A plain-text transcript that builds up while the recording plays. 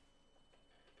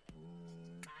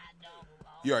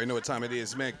You already know what time it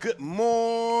is, man. Good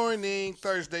morning,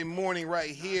 Thursday morning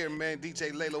right here, man.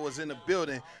 DJ Laylo is in the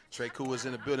building. Trey Cool is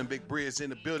in the building. Big Bree is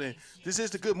in the building. This is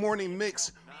the Good Morning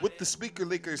Mix with the Speaker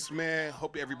Leakers, man.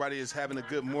 Hope everybody is having a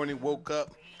good morning. Woke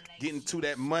up, getting to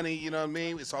that money, you know what I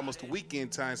mean? It's almost the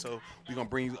weekend time, so we're going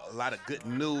to bring you a lot of good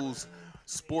news,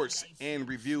 sports and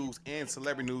reviews and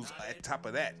celebrity news at top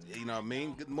of that. You know what I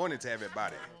mean? Good morning to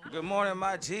everybody. Good morning,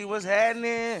 my G. What's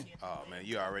happening? Oh man,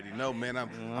 you already know, man. I'm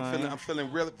feeling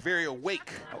real, very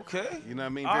awake. Okay. You know what I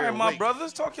mean? All Very right, my awake.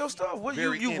 brothers, talk your stuff. What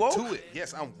Very you into woke? it.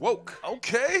 Yes, I'm woke.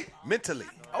 Okay. Mentally.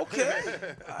 Okay.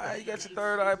 All right, you got your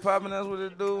third eye popping. That's what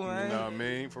it do, man. You know what I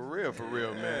mean? For real,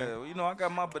 man. Yeah, you know, I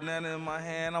got my banana in my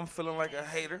hand. I'm feeling like a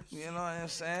hater. You know what I'm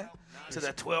saying? To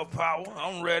that 12 power,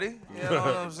 I'm ready. You know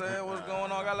what I'm saying? What's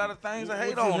going on? I got a lot of things to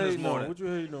hate on this morning. What you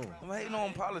hating on? I'm hating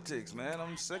on politics, man.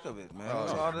 I'm sick of it, man. Oh,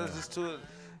 That's all there's just to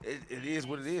it. It is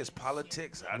what it is.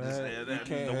 Politics. I just Man, you the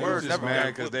can't word hate never Mad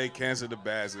got because they canceled the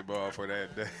basketball for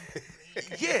that day.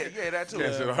 Yeah, that too.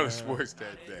 Canceled all the sports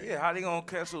that day. Yeah, how they gonna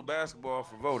cancel basketball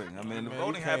for voting? I mean, the Man, voting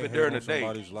you can't happened hate during the on day.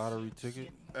 Somebody's lottery ticket.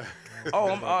 Oh,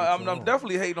 I'm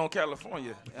definitely hating on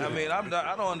California. I mean, I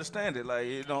don't understand it. Like,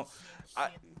 you know,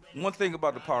 one thing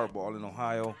about the Powerball in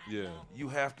Ohio, Yeah. you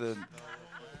have to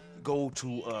go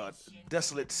to a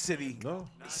desolate city No.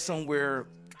 somewhere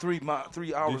 3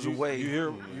 hours Did you, away. You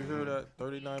hear that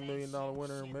 $39 million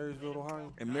winner in Marysville,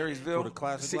 Ohio? In Marysville, For the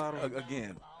classic lottery?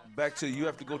 again, back to you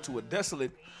have to go to a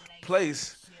desolate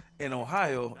place in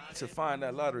Ohio to find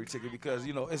that lottery ticket because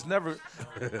you know it's never.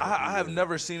 I have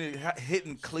never seen it hit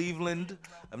in Cleveland.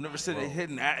 I've never seen it hit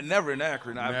never in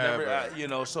Akron. I've never, you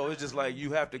know. So it's just like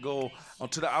you have to go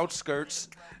onto the outskirts,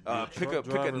 pick a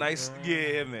drivers, nice, man.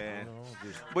 yeah, man. You know,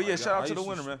 just- But yeah, I shout out to the used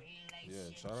winner, man. Yeah,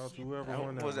 shout out to whoever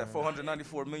won What was that? man.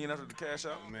 $494 million after the cash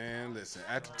out. Man, listen,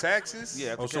 after taxes,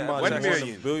 Yeah, Oh, after somebody One won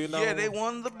million. $1 billion? Yeah, they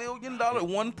won the $1 billion.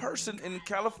 One person in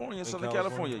California, Southern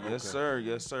California. California? Yes, Okay. sir.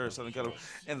 Yes, sir. Southern California.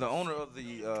 And the owner of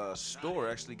the store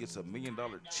actually gets $1 million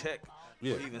check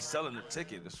Yeah. for even selling the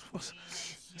ticket.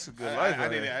 It's a good I, life. I,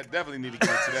 out need, there. I definitely need to get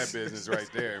into that business right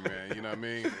there, man. You know what I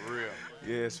mean? For real.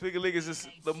 Yeah, Speaker League is just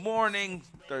the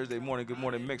Thursday morning, good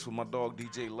morning mix with my dog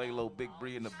DJ Laylo, Big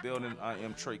Bree in the building. I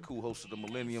am Trey Cool, host of the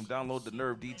Millennium. Download the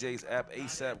Nerve DJs app,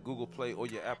 ASAP, Google Play, or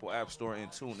your Apple App Store and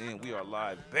tune in. We are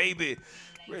live, baby.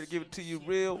 Ready to give it to you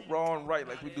real, raw, and right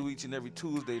like we do each and every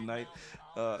Tuesday night.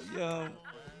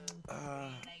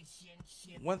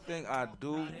 One thing I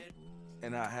do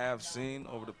and I have seen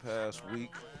over the past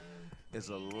week is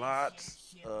a lot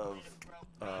of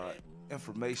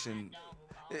information.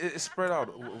 It's spread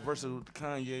out versus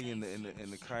Kanye and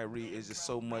the Kyrie. It's just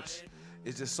so much.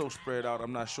 It's just so spread out.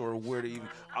 I'm not sure where to even.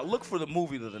 I look for the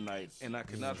movie of the night and I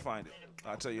cannot find it.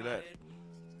 I'll tell you that.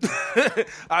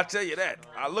 I'll tell you that.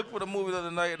 I looked for the movie of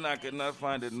the night and I could not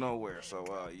find it nowhere. So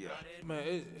yeah. Man,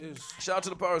 it's Shout out to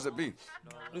the powers that be.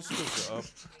 just up,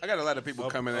 I got a lot of people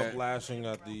coming at. lashing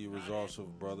at the results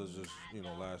of brothers just,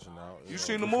 lashing out. You know,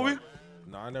 seen the just movie? like-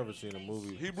 no, I never seen the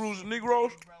movie. Hebrews and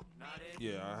Negroes.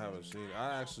 Yeah, I haven't seen it.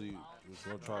 I actually was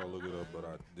going to try to look it up, but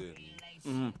I didn't.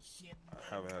 Mm-hmm.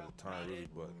 I haven't had the time really,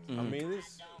 but I mean,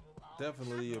 it's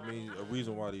definitely, a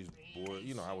reason why these boys,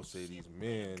 I would say these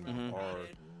men are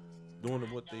doing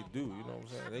what they do, you know what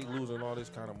I'm saying? They losing all this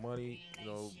kind of money,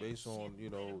 based on,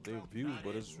 their views,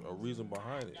 but it's a reason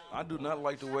behind it. I do not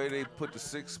like the way they put the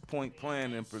 6-point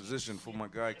plan in position for my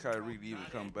guy Kyrie to even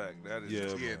come back. That is, Yeah,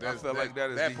 just, man. I felt like that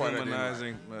is that part I didn't like.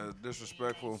 dehumanizing,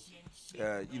 disrespectful.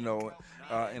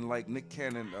 And like Nick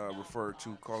Cannon referred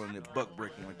to, calling it buck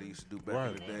breaking like they used to do back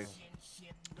in the day. man.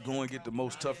 Go and get the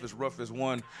most toughest, roughest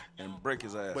one and break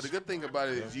his ass. But the good thing about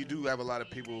it is you do have a lot of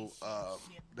people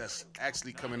that's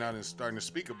actually coming out and starting to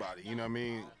speak about it. You know what I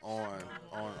mean?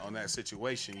 On that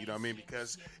situation. You know what I mean?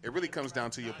 Because it really comes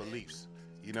down to your beliefs.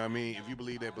 You know what I mean? If you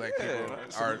believe that black people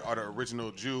are the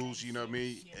original Jews, you know what I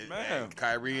mean? Man. And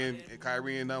Kyrie and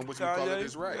what you call it Kanye,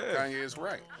 is right. yeah. Kanye is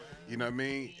right. You know what I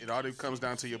mean? It all comes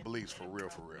down to your beliefs, for real.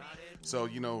 So,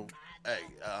 hey,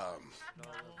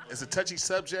 it's a touchy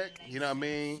subject, you know what I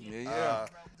mean? Yeah.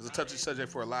 It's a touchy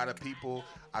subject for a lot of people.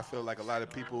 I feel like a lot of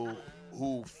people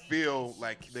who feel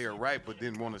like they are right but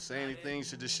didn't want to say anything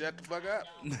should just shut the fuck up.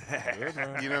 Yeah,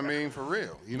 man. You know what I mean? For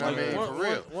real. You know what I mean? One- For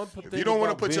real. one If thing you don't want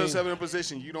to about put being- yourself in a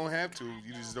position, you don't have to.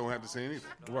 You just don't have to say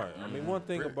anything. Right. I mean, one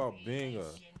thing about being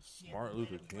a Martin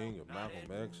Luther King or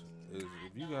Malcolm X is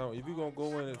if you gonna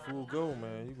go in at full go,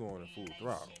 man, you going at full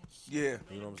throttle. yeah,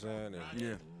 You know what I'm saying? And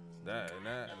yeah.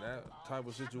 that type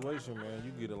of situation, man,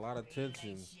 you get a lot of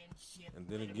tension, and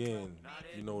then again,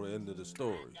 the end of the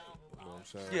story. You know what I'm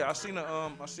saying? Yeah, I seen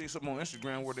something on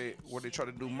Instagram where they try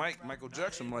to do Michael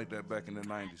Jackson like that back in the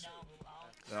 90s.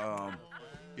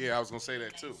 Yeah, I was gonna say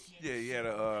that too. Yeah, he had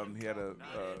a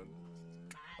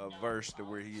verse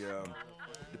where he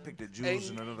depicted Jews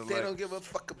in another They light. don't give a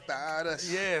fuck about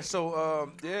us. Yeah,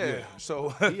 so so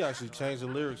He actually changed the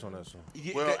lyrics on that song.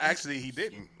 yeah, Well, actually, he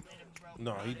didn't.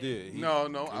 No, he did. No.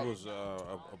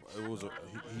 It was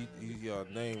he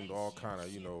named all kind of,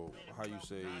 how you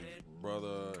say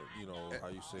brother, how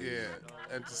you say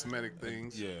anti-Semitic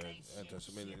things. Yeah,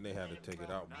 anti-Semitic, and they had to take it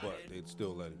out, but they'd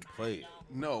still let him play it.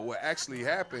 No, what actually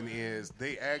happened is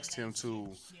they asked him to,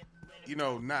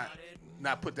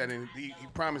 not put that in. He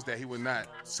promised that he would not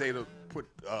say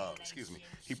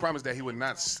He promised that he would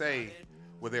not say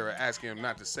what they were asking him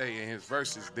not to say in his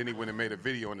verses. Then he went and made a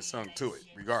video and a song to it,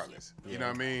 regardless. You know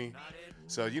what I mean?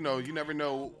 So you never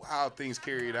know how things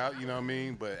carried out. You know what I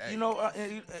mean? But hey,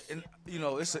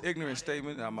 it's an ignorant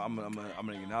statement. I'm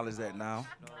gonna acknowledge that now.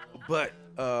 But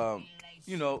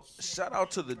shout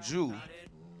out to the Jew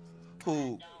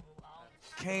who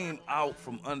came out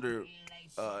from under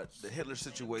the Hitler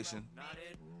situation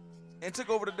and took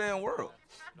over the damn world.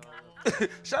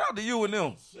 Shout out to you and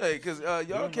them, hey, cause y'all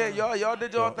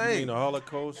did y'all thing. You mean the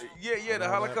Holocaust? Yeah, the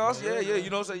Holocaust. Yeah.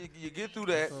 So you get through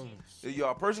that.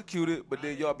 Y'all persecuted, but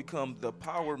then y'all become the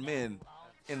power men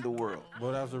in the world.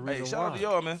 Well, that's the reason Hey, why. shout out to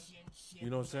y'all, man. You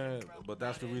know what I'm saying? But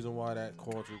that's the reason why that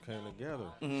culture came together.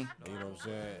 Mm-hmm. You know what I'm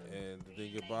saying? And the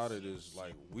thing about it is,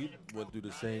 like, we went through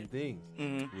the same thing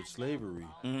with slavery.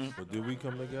 But did we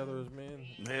come together as men?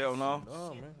 Hell no.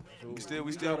 No, man. So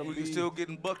We still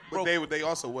getting buck but broke. they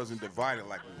also wasn't divided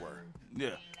like we were.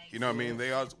 Yeah. You know what I mean?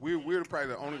 We're probably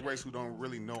the only race who don't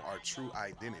really know our true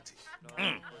identity.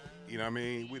 You know what I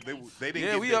mean? They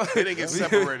didn't get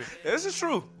separated. This is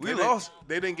true. We They lost.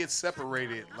 They didn't get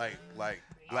separated like.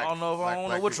 I don't know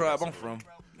what tribe I'm from.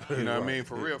 You know what I mean?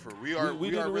 For real, we are. We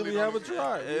didn't really have a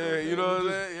tribe. Yeah, you know what I'm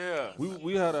saying? Yeah.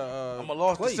 We had a. I'm a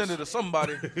lost place. descendant of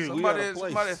somebody. place.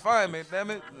 Somebody find me,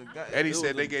 damn it. Eddie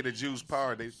said they gave the Jews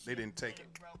power. They didn't take it.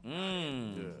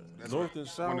 Yeah. That's North what- and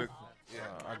South. when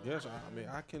I guess. I mean,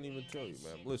 I can't even tell you,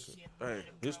 man. Listen, Hey.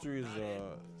 history is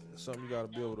something you got to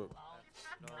be able to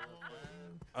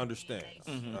understand.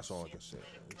 That's all I can say.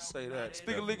 Say that.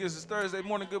 Speaking of leakers, it's Thursday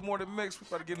morning. Good morning mix. We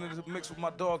about to get into the mix with my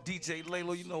dog DJ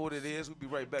Lalo. You know what it is. We'll be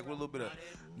right back with a little bit of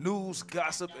news,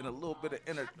 gossip, and a little bit of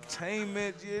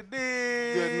entertainment. You dig?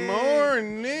 Good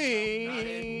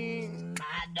morning. I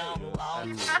don't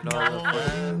want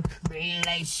no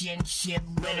relationship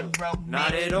with a broke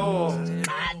Not bitch. at all.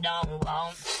 I don't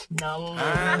want no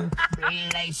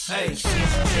relationship I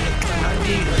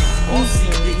need a bossy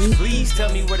bitch. Please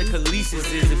tell me where the Khaleesi's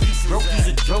is. If broke you's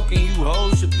a joke and you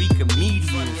hoes should be comedians.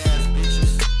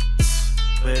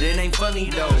 But it ain't funny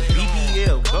though.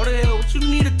 BBL, go to hell. What you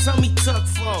need a tummy tuck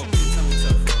for?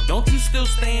 Don't you still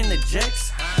stay in the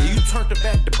jacks? Yeah, you turned the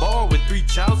back the bar with 3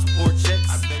 child support checks.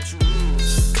 I bet you.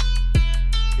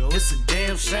 It's a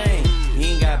damn shame. You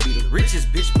ain't gotta be the richest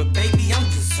bitch, but baby, I'm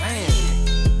just saying.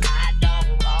 I don't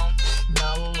want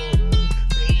no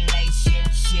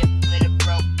relationship with a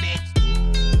broke bitch.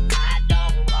 I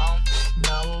don't want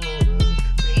no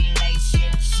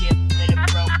relationship with a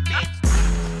broke bitch.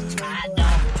 I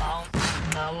don't want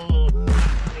no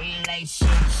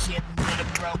relationship with a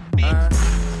broke bitch.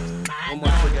 I One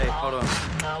more quick, hey, hold on.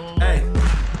 Hey.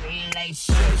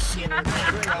 relationship with a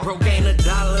broke Broke ain't a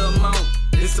dollar amount,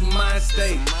 it's a mind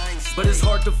state. But it's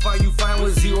hard to find you fine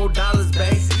with $0,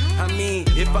 babe. I mean,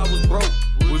 if I was broke,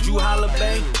 would you holler,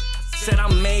 babe? Said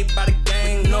I'm made by the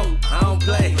gang, no, I don't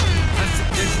play. I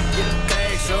suggest you get a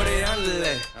bag, show they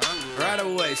underlay. Right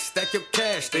away, stack your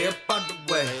cash, stay up out the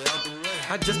way.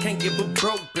 I just can't give a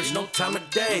broke bitch no time of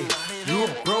day. You a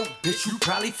broke bitch, you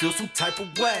probably feel some type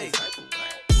of way.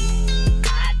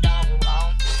 I don't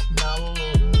want no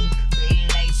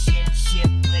relationship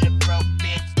with a broke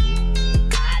bitch.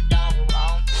 I don't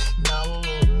want no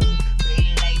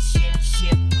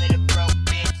relationship with a broke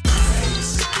bitch.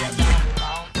 I don't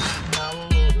want no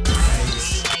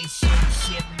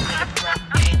relationship with a broke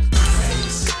bitch.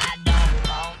 I don't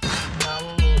want no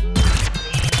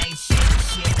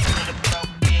relationship with a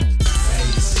broke bitch.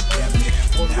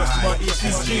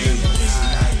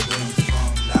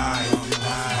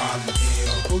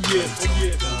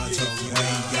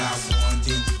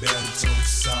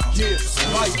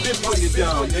 Like this putting it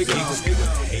down, nigga.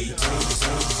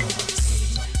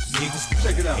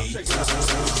 Check it out.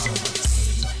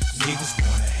 Niggas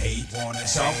wanna hate, talk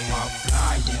my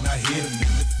fly, and I hit him in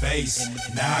the face.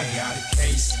 Now I got a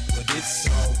case, but it's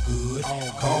all good.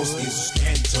 Cause it's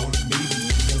can't told me in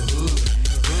the hood.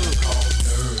 Then I call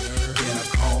nerd, then I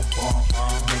call bomb.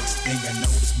 Next thing I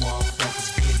know, this motherfucker's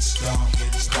getting strong.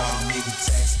 Start nigga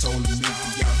tax, told me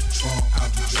be out the trunk.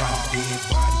 Dead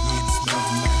body in the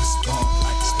smoke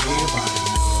like a skunk,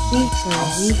 I'm so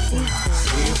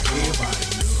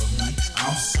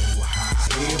high.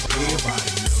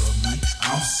 Everybody love me.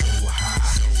 I'm so high.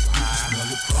 You can smell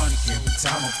the chronic every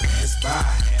time I pass by.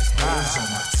 Hoes on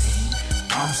my team.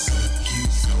 I'm so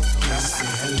cute. I say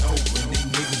hello when they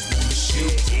niggas wanna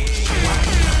shoot.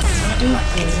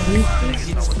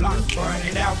 Hit the block, burn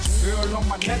it out. Girl on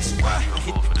my neck, so I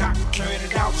hit the cock, turn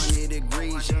it out. 100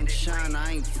 degrees, young shine,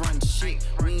 I ain't front shit.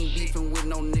 We ain't beefing with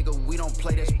no nigga, we don't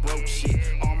play, that's broke shit.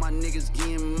 All my niggas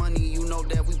getting money, you know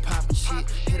that we poppin' shit.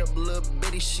 Hit up Lil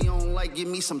Betty, she don't like, give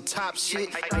me some top shit.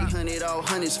 800 all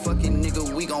hundreds, fucking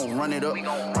nigga, we gon' run it up.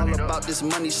 All about this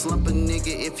money, slump a nigga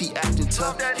if he actin'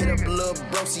 tough. Hit up Lil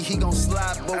Brosi, he gon'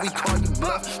 slide, but we call you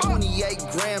bluff. 28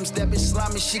 grams, that bitch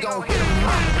slimy, she gon' hit him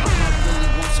up. Really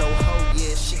want your hoe,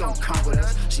 yeah, she gon' come with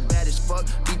us. She bad as fuck,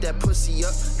 beat that pussy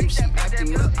up if she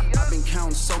acting up. I've been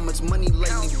counting so much money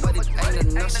lately, but it ain't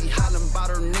enough. She hollering about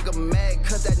her nigga mad,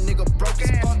 cause that nigga broke as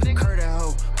fuck. Curd that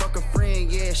hoe, fuck a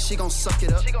friend, yeah, she gon' suck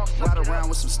it up. Ride around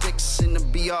with some sticks in the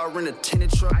BR in a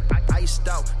tinted truck. Iced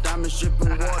out, diamonds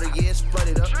dripping water, yeah, it's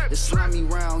flooded up. It's slimy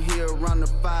round here around the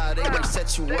fire, they might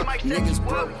set you up. Niggas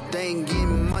broke, they ain't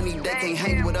getting money, they can't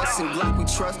hang with us. And Glock we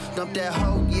trust, dump that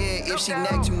hoe, yeah, if she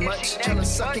nag too much. Tell her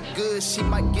suck it good, she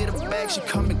might get a bag, she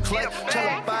come and collect. Tell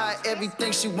her buy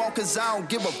everything she want, cause I don't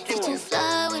give a fuck. Just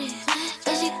fly with it,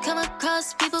 cause you come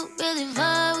across people really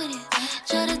vibe with it.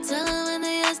 Try to tell them when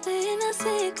they ask, they ain't no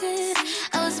secret.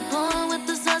 I was born with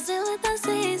the sauce and with the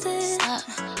season. Stop,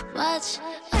 watch,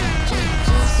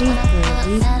 just when I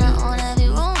pull up, got her on every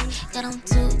room. Got them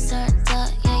too turned up,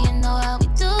 yeah, you know how we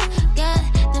do. Got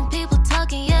them people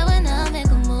talking, yeah, when I make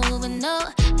a move. And no,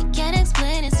 I can't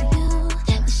explain it to you.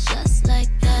 It's just like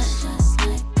that, just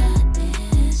like that.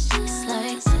 It's just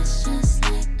like that, just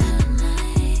like that,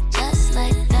 just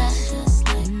like that, just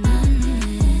like that.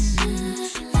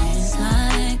 It's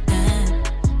like that.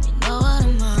 You know what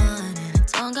I'm on, and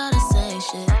I don't gotta say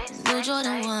shit. The new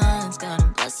Jordan 1s got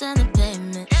them blessing the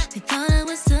pavement. They thought it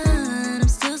was done, I'm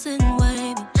still sitting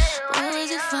waiting. Where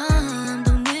is it from?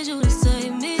 Don't need you to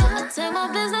save me. I take my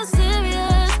business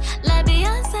serious, like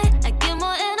Beyonce. I get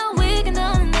more in a week and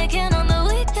than they can on the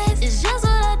weekdays. It's just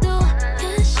what I do.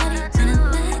 Get shawty to the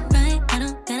back, right? I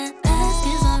don't gotta ask,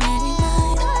 it's already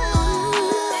mine.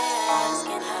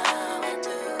 Asking how I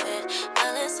do it,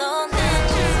 well it's all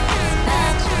natural,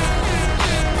 natural.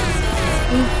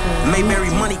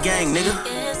 Mayberry Money Gang, nigga.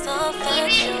 It's all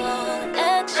factual,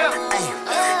 actual.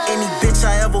 Any bitch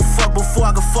I ever fuck before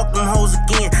I could fuck them hoes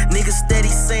again. Niggas steady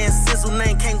saying Sizzle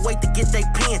name, can't wait to get they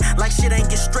pen. Like shit ain't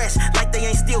get stretched, like they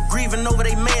ain't still grieving over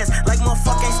they mans. Like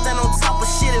motherfucker ain't stand on top of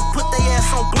shit and put they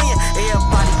ass on blend.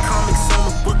 Everybody comics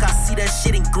on the book, I see that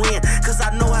shit and grin. Cause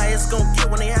I know how it's gon' get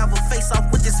when they have a face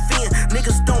off with this fin.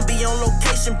 Niggas don't be on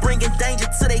location, bringing danger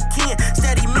to they kin.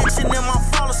 Steady mentioning my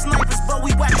fallen snipers, but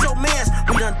we whack your mans.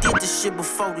 We done did this shit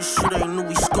before, this shit ain't new,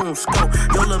 we scoon scope.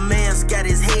 Yo, lil' man's got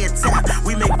his head tapped,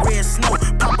 we make red snow.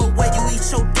 Papa, where you eat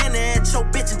your dinner at your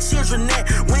bitch and children at?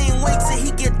 We ain't wait till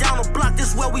he get down the block,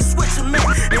 this where we switch him at.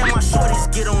 And my shorties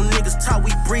get on niggas, how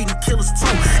we breeding killers too.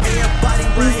 Everybody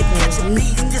round here catching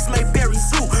bees, this Mayberry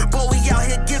Zoo. Boy, we out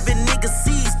here giving niggas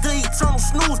seeds, the eternal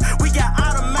snooze. We got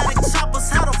automatic choppers,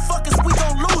 how the fuck is we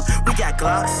gon' lose? We got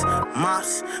Glocks,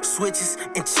 mops, switches,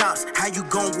 and chops. How you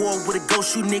gon' war with a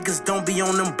ghost? You niggas don't be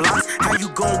on them blocks. How you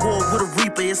gon' war with a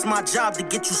reaper? It's my job to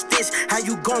get you stitched. How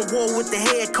you gon' war with the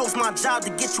head coach? My job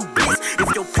to get you blitzed. If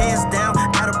your pants down,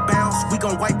 out of bounds, we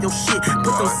gon' wipe your shit.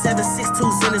 Put them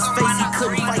 7.62s in his face, he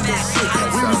couldn't fight that shit.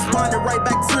 We responded right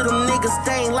back to them niggas,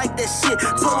 they ain't like that shit.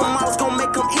 Told them I was gon' make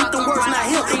them eat them words, not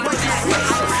him. Wait,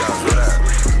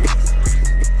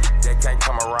 they can't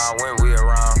come around when we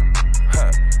around.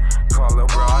 Call little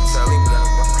bro, I tell him that.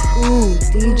 Ooh,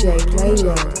 DJ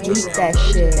Laylo, beat that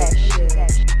shit.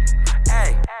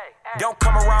 Hey, don't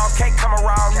come around, can't come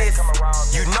around this.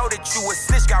 You know that you a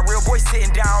snitch, got real boys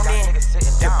sitting down in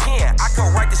the pen. I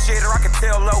can write the shit or I can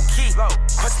tell low key.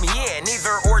 Punch me in,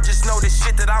 either or just know the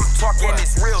shit that I'm talking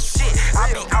is real shit.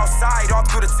 I be outside all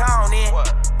through the town in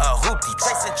a hoopty,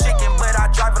 chasing chicken, but I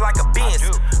drive it like a Benz.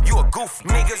 You a goof,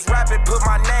 niggas rapping, put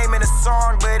my name in a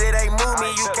song, but it ain't move me.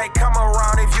 You can't come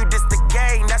around if you diss the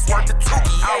game, that's worth the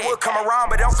tookie. I would come around,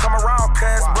 but don't come around,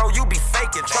 cause bro, you be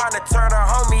faking. Trying to turn a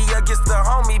homie against the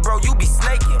homie, bro, you be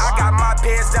snaking. I got my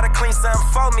pants that'll clean something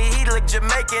for me, he look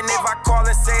Jamaican. If I call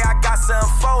and say I got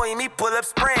something for him, he pull up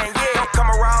spraying, yeah. Don't come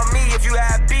around me if you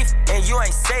have beef and you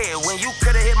ain't say it. When you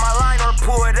could've hit my line or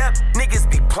pull it up, niggas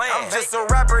be playing. I'm just a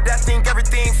rapper that think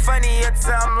everything funny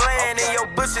until I'm laying. And your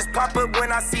bushes pop up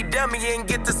when I see dummy and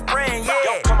get to spraying, yeah.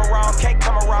 Don't come around, can't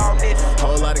come around this.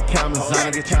 Whole lot of cameras on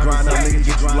it, get you grind up, nigga,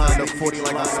 get you lined up 40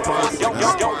 like I'm sponsored.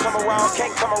 Don't come around,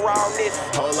 can't come around this.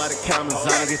 Whole lot of cameras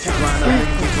on, get you blind up,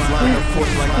 niggas get blind up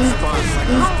 40 like I'm sponsored.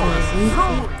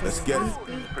 Let's get it.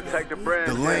 Protect the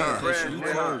brand. The land.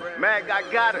 Mag, I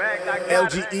got it.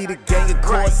 LGE, the gang of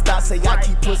course. Stop say I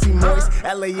keep pussy moist.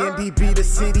 LANDB, the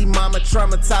city, mama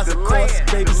traumatized, of course.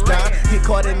 Baby's dying. Get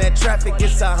caught in that traffic,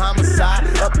 it's a homicide.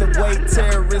 Up the way,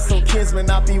 terrorists on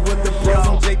Kinsman. I be with the bros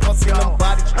on J. Paul, see them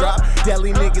bodies drop.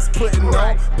 Deli niggas putting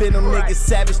on. Been them niggas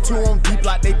savage too on deep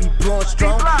like they be blowing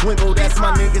strong. Wingo, that's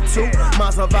my nigga too.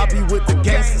 Myself, I be with the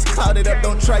gangsters. Clouded up,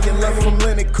 don't try your luck from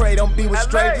Leonard Cray. Don't be with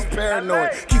strangers,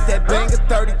 paranoid. Keep that banger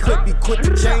 30 clip, be quick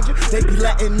to change it. They be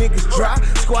letting niggas dry.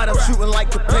 Squad up shooting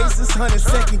like the Pacers.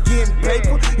 100-second getting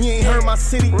paper. You ain't heard my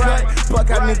city cut.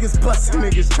 Buckeye niggas bustin'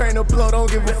 niggas. Train to blow, don't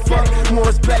give a fuck.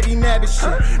 Morris Baggy Nabby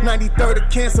shit. 93rd of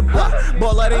Cancer Block.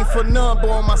 Ball that ain't for none,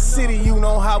 boy. In my city, you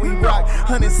know how we rock.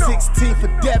 116 for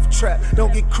Death Trap.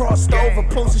 Don't get crossed over.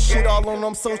 Posting shit all on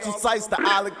them social sites. The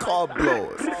island car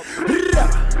blowers.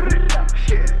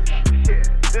 Shit.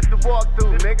 This the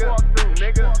walkthrough, nigga.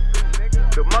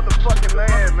 The motherfucking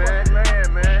land,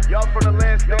 man. Y'all from the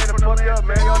land, stand the fuck up,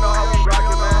 man. Y'all know how we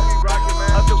rockin',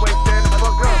 man. Up the way, stand the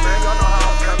fuck up, man. Y'all know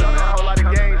how I'm coming, man. Whole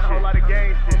lot of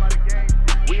gang shit.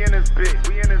 We in this bitch.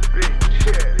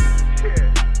 Shit.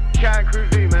 Con Crew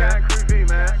V, man.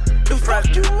 The fuck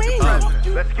you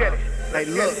mean? Let's get it. Hey,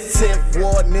 look, 10th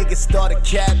Ward niggas started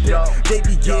capping. They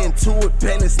be getting to it,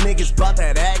 Bentless niggas bout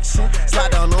that action.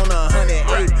 Slide down on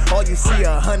 108, all you see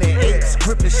 108.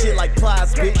 Gripping shit like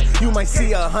plies, bitch. You might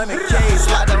see 100K.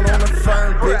 Slide down on a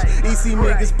firm, bitch. EC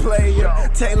niggas play ya.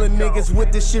 Taylor niggas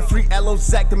with this shit free. L.O.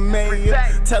 Zach the mayor.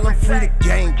 Tell him free the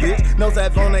gang, bitch. Nose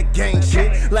I've on that gang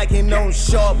shit. Like he known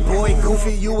sharp, boy.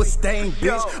 Goofy, you a stain,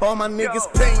 bitch. All my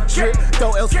niggas paint drip.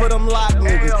 Throw else for them lock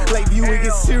niggas. Lakeview, we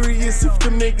get serious if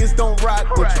them niggas don't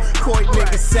rock with you. Coy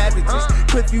niggas savages.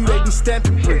 Cliffview, they be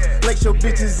stamping bricks. Like your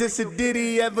bitches, it's a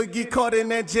ditty. Ever get caught in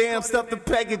that jam? Stuff the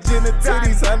package in the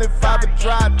titties. 105 a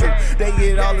drive through. They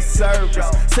get all the service.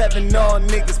 7 all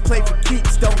niggas play for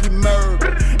keeps, don't get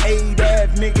murdered. 8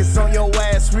 Ave niggas on your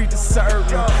ass, read the serving.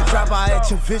 Drop by at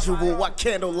your visual while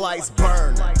candle lights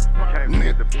burn. Came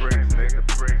with the bricks, nigga.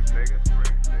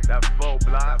 That full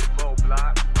block.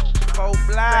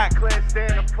 Clear,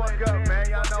 stand the fuck up, man.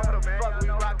 Y'all know how the fuck we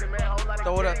rockin', man.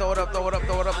 Throw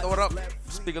it up.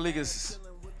 Speaker Leaguers,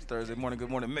 Thursday morning, good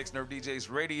morning, Mix Nerve DJs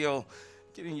Radio.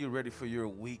 Getting you ready for your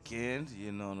weekend.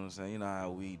 You know what I'm saying? You know how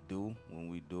we do when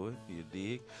we do it. You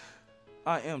dig?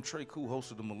 I am Trey Cool, host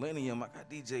of the Millennium. I got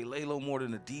DJ Lalo, more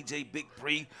than a DJ, Big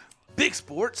Bree, Big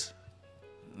Sports.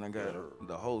 And I got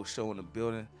the whole show in the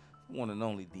building. One and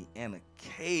only Deanna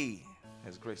K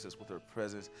has graced us with her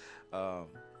presence.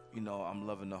 You know, I'm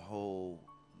loving the whole,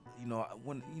 I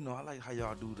like how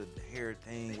y'all do the hair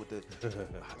thing with the,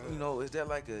 is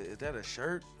that a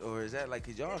shirt or is that like,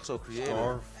 cause y'all so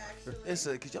creative?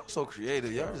 Cause y'all so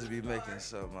creative. Y'all just be making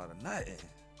something out of nothing. It's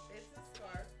a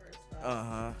scarf first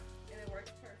off. And it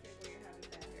works perfect when you're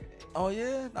having that hair day. Oh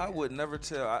yeah, I would never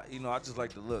tell. I just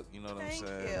like the look. You know what I'm saying?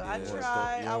 Thank you. Yeah. I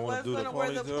tried. I was gonna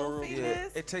wear the poofiness. Yeah,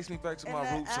 it takes me back to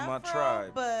my roots and my afro,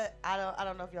 tribe. But I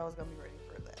don't know if y'all was gonna be ready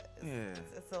for that.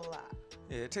 It's a lot.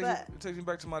 Yeah, it takes me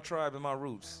back to my tribe and my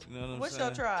roots. You know what I'm What's saying?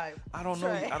 your tribe? I don't know.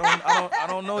 I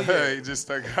don't know yet. Hey, just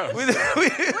stuck out. What's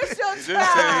your Just tribe?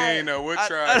 say you ain't know what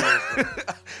tribe.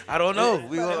 I don't know.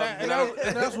 And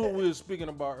that's what we were speaking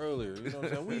about earlier. You know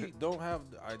what I'm saying? We don't have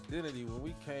the identity when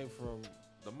we came from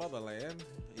the motherland.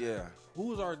 Yeah.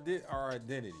 Who's our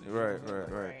identity? Right.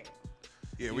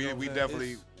 Yeah, You know we what I'm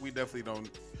definitely saying? don't.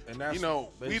 And that's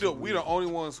we the only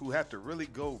ones who have to really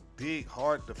go dig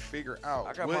hard to figure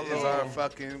out what is our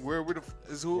fucking what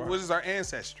is our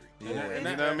ancestry. Yeah, you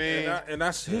know what I mean? And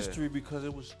that's history because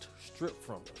it was stripped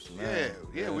from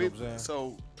us.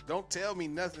 So don't tell me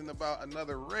nothing about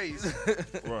another race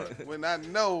when I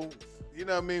know, you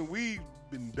know what I mean, we've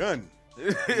been done.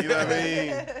 You know what I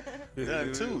mean?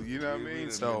 Done too, you know what I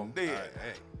mean? So hey,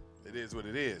 it is what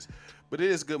it is. But it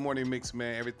is Good Morning Mix,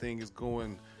 man. Everything is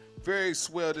going very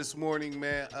swell this morning,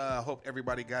 man. I hope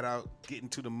everybody got out, getting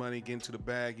to the money, getting to the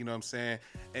bag, you know what I'm saying?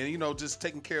 And, just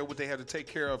taking care of what they have to take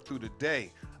care of through the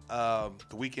day. The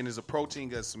weekend is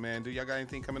approaching us, man. Do y'all got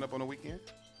anything coming up on the weekend?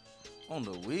 On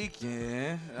the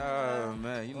weekend?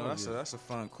 Man, that's a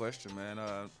fun question, man.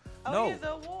 No. Yeah,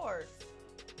 the awards.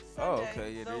 Sunday,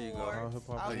 okay. Yeah, there you go.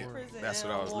 That's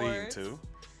what I was leading to.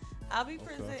 I'll be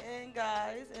presenting,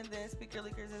 guys, and then Speaker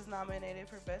Leakers is nominated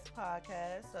for Best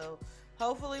Podcast. So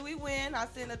hopefully we win. I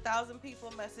sent 1,000 people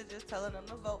messages telling them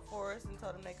to vote for us and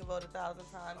told them they could vote 1,000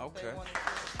 times if they wanted to.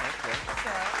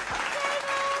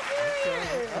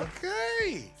 Yeah.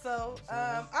 Okay. So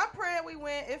I'm praying we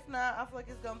win. If not, I feel like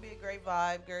it's gonna be a great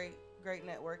vibe, great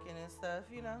networking and stuff.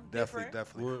 You know, different.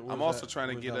 Definitely. I'm also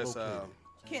trying to get us.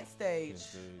 Kent Stage.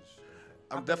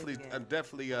 I'm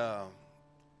definitely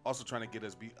also trying to get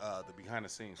us the behind the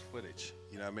scenes footage.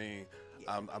 You know what I mean?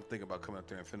 I'm thinking about coming up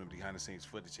there and filming behind the scenes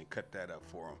footage and cut that up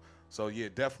for them. So yeah,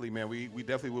 definitely, man. We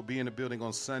definitely will be in the building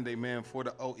on Sunday, man, for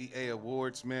the OEA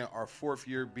Awards, man. Our 4th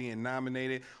year being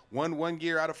nominated, one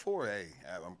year out of 4. Hey,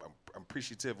 I'm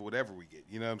appreciative of whatever we get.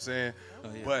 You know what I'm saying? Oh,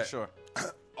 yeah, but sure.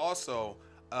 Also,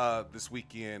 this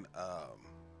weekend,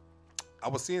 I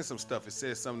was seeing some stuff. It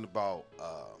said something about.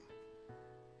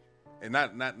 And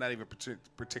not even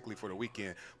particularly for the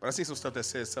weekend, but I see some stuff that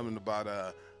says something about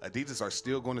Adidas are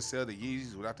still going to sell the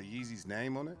Yeezys without the Yeezys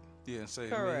name on it. Yeah,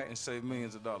 and save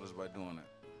millions of dollars by doing it.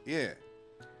 Yeah.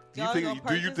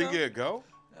 Do you think it'll go?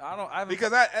 I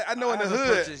know in the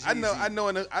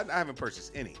hood. I haven't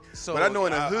purchased any, but I know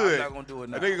in the hood. I'm not gonna do it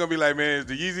now. I think you're gonna be like, man, is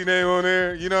the Yeezy name on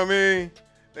there? You know what I mean?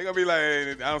 They're gonna be like,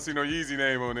 hey, I don't see no Yeezy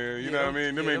name on there. You know what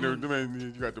I mean?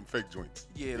 You got them fake joints.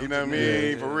 Yeah, you know what I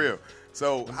mean? For real.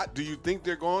 So, do you think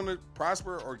they're going to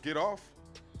prosper or get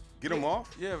them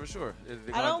off? Yeah, for sure.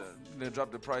 They'll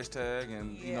drop the price tag,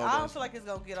 and I don't feel like it's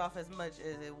gonna get off as much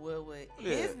as it will with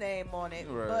his name on it.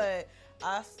 Right. But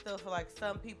I still feel like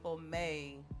some people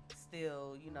may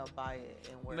still, buy it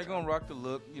and wear it. They're gonna rock the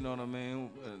look, you know what I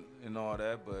mean, and all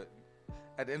that. But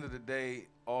at the end of the day,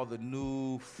 all the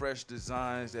new, fresh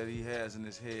designs that he has in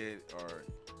his head are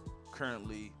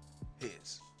currently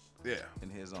his. Yeah,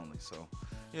 and his only. So,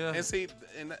 yeah. And see,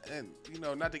 and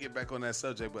not to get back on that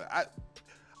subject, but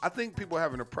I think people are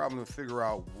having a problem to figure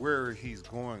out where he's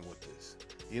going with this.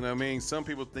 You know what I mean? Some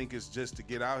people think it's just to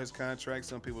get out his contract.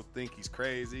 Some people think he's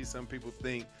crazy. Some people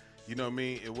think, you know what I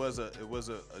mean, it was a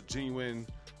genuine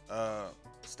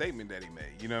statement that he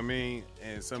made. You know what I mean?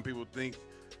 And some people think,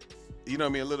 you know what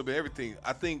I mean, a little bit of everything.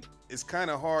 I think it's kind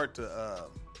of hard to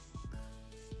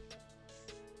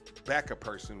back a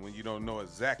person when you don't know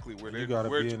exactly what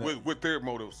their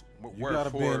motives were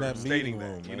for stating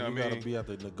that. You know what I mean? You gotta be at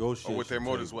the negotiation. Or what their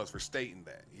motives was for stating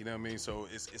that. You know what I mean? So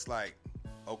it's like,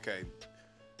 okay,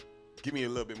 give me a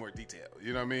little bit more detail.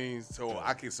 You know what I mean? So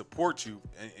I can support you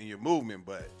in your movement,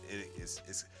 but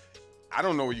it's I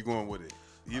don't know where you're going with it.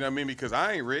 You know what I mean? Because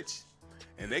I ain't rich,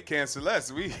 and they cancel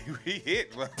us. We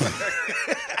hit. You know what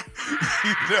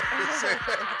I'm saying?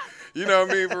 You know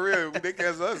what I mean? For real. They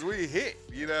cancel us, we hit.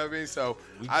 You know what I mean? So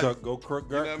go crook.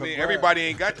 You know what I mean? Everybody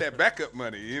ain't got that backup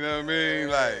money. You know what I mean?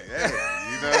 Like, hey,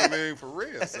 you know what I mean? For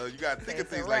real. So you got to think of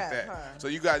things like that. Huh? So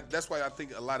that's why I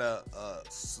think a lot of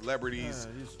celebrities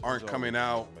aren't coming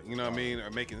out, you know what I mean,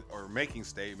 or making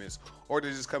statements, or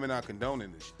they're just coming out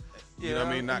condoning this shit. You know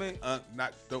what I mean?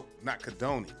 Not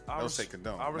condoning. Don't say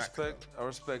condone. I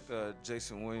respect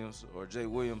Jason Williams or Jay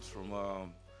Williams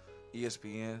from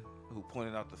ESPN, who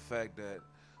pointed out the fact that,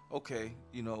 okay,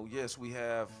 yes, we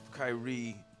have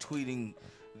Kyrie tweeting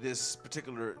this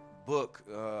particular book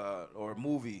or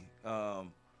movie,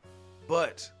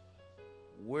 but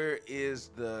where is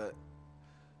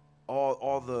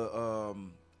all the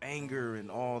anger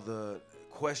and all the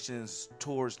questions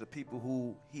towards the people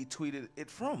who he tweeted it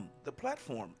from, the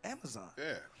platform, Amazon?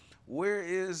 Yeah. Where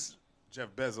is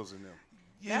Jeff Bezos and them?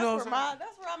 That's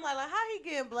where I'm like, how he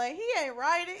getting blamed? He ain't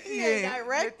write it. He ain't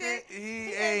direct it.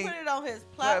 He ain't put it on his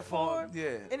platform.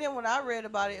 Yeah. And then when I read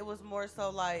about it, it was more so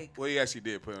like. Well, he actually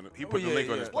did put it on. He put the link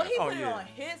on his platform. Well, he put it on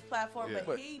his platform,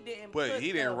 but he didn't. But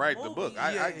he didn't write the book.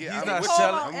 He's not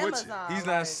selling. He's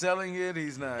not selling it.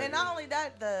 He's not. And not only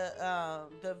that,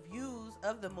 the views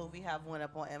of the movie have went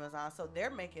up on Amazon, so they're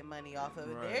making money off of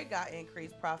it. Right. They got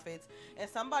increased profits. And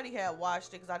somebody had watched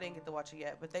it because I didn't get to watch it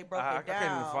yet, but they broke it down. I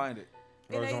can't even find it.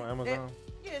 It's on Amazon?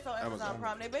 It's on Amazon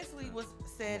Prime. They basically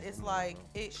said it's like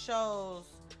it shows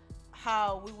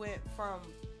how we went from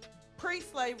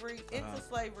pre-slavery into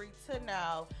slavery to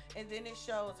now, and then it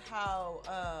shows how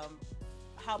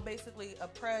basically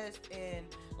oppressed and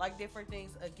like different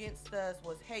things against us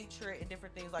was hatred and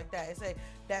different things like that. It said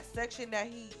that section that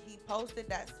he posted,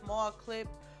 that small clip,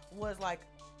 was like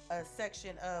a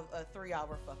section of a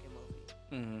 3-hour fucking movie.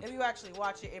 Mm-hmm. If you actually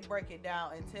watch it and break it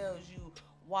down, and tells you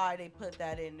why they put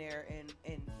that in there and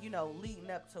leading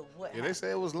up to what happened. They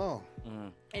say it was long. Mm-hmm.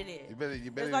 It is.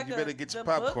 You better get your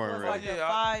popcorn ready.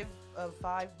 Like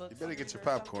five books. You better get your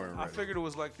popcorn ready. I figured it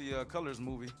was like the Colors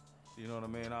movie. You know what I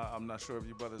mean? I'm not sure if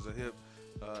you brothers are hip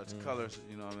to Colors.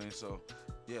 You know what I mean? So,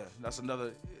 yeah, that's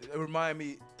another. It reminded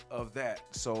me of that.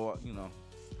 So,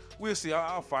 we'll see.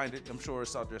 I'll find it. I'm sure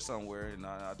it's out there somewhere, and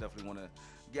I definitely want to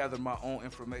gathered my own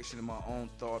information and my own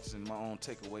thoughts and my own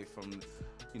takeaway from,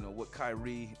 what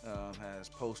Kyrie has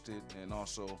posted, and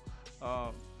also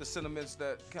the sentiments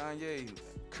that Kanye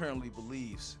currently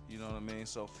believes. You know what I mean?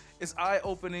 So it's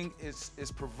eye-opening,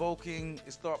 it's provoking,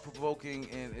 it's thought-provoking,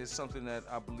 and it's something that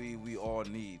I believe we all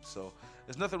need. So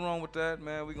there's nothing wrong with that,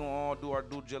 man. We're going to all do our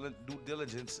due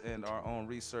diligence and our own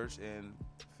research and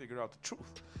figure out the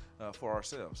truth for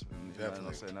ourselves. And, you know what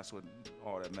I'm saying? That's what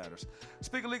all that matters.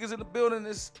 Speaker League is in the building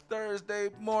this Thursday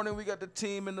morning. We got the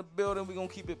team in the building. We're going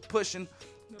to keep it pushing.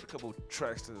 Got a couple of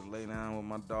tracks to lay down with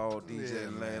my dog,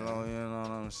 DJ Laylo. You know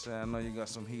what I'm saying? I know you got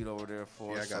some heat over there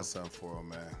for us. Yeah, I got something for him,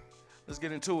 man. Let's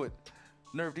get into it.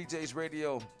 Nerve DJs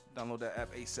Radio. Download that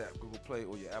app ASAP, Google Play,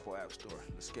 or your Apple App Store.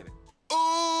 Let's get it.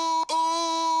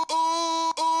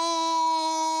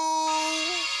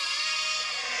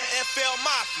 FL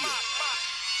Mafia.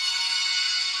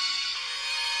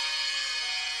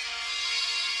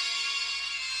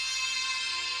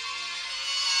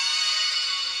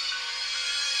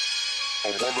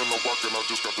 I'm bumming, I'm rockin', I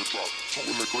just got the drop. Two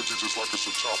in the glitchy just like it's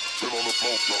a chop. Been on the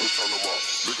floor, now it's time to rock.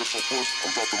 Niggas so puss, I'm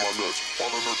dropping my nuts.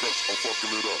 All in their guts, I'm fucking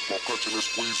it up. While clutching and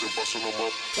squeezing, busting them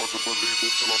up. Wasn't believe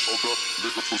it till I showed up.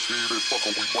 Niggas was heated,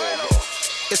 fuckin' we ball up.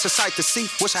 It's a sight to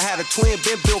see. Wish I had a twin,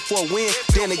 been built for a win.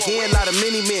 Then again, lot of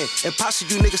many men.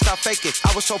 Impossible, you niggas stop faking.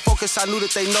 I was so focused, I knew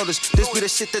that they noticed. This be the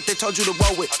shit that they told you to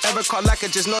roll with. Ever call like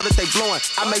it, just know that they blowing.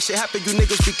 I make shit happen, you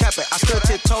niggas be capping. I still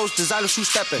 10 toes, designer shoe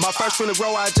stepping. My first from the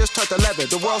row, I just turned 11.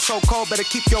 The world so cold, better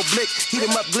keep your blick. Heat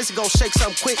him up, glizzy gon' shake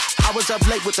something quick. I was up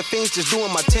late with the fiends, just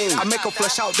doing my team. I make them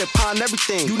flesh out, they pawn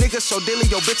everything. You niggas so dilly,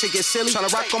 your bitch get silly.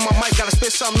 Tryna rock on my mic, gotta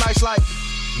spit something nice like.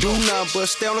 Do none but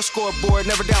stay on the scoreboard,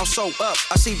 never down, so up.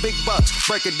 I see big bucks,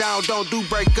 break it down, don't do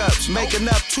breakups. Making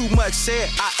up too much,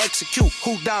 said I execute.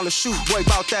 Who down to shoot? Boy,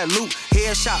 bout that loot.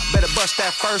 Headshot, better bust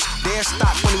that first. Then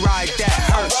stop when he ride that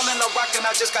hearse. I'm rolling, I'm rockin',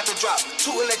 I just got the drop.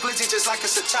 Two in the glizzy just like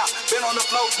it's a chop. Been on the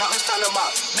floor, now it's time to mop.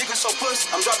 Niggas so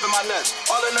puss, I'm dropping my nuts.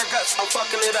 All in their guts, I'm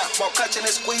fucking it up. While clutching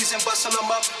and squeezing, busting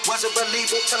them up. Wasn't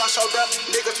believing till I showed up.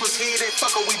 Niggas was heated,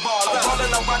 fuckin' we ball up. I'm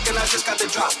rolling, I'm rockin', I just got the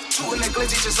drop. Two in the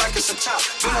glizzy just like it's a chop.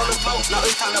 Been on the floor, now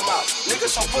it's time to mop.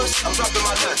 Niggas so puss, I'm dropping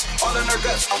my nuts. All in their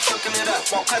guts, I'm fucking it up.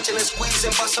 While clutching and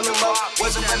squeezing, busting them up.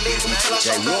 Wasn't believing till I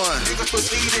showed up. Niggas was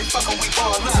heated, fuckin' we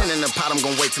ball up. 10 in the pot, I'm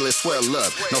gon' wait till it swell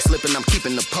up. No slipping, I'm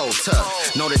keeping the pole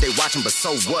tough. Know that they watching, but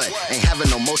so what? Ain't having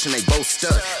no motion, they both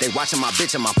stuck. They watching my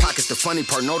bitch in my pockets. The funny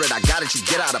part, know that I got it. You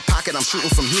get out of pocket. I'm shooting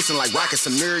from Houston like rockets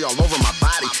and Miri all over my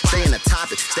body. Stay in the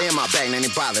topic, stay in my bag, ain't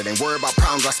bothered. Ain't worry about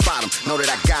problems, I spot them. Know that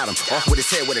I got him. Off with his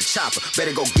head with a chopper.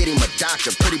 Better go get him a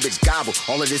doctor. Pretty bitch gobble.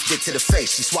 All of this dick to the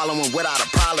face. She swallowing without a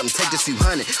problem. Take this few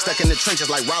hundred. Stuck in the trenches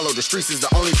like Rollo. The streets is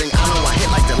the only thing I know. I hit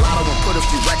like the lotto and put a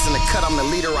few racks in the cut. I'm the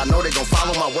leader. I know they gon'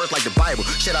 follow my words like the Bible.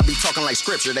 Shit, I be talking like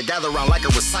scripture. They gather around like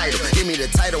a recital. Give me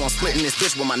the title. I'm splitting this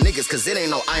bitch with my niggas. Cause it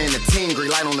ain't no I in the team. Green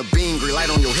light on the beam. Green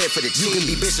light on your head for the cheese. You can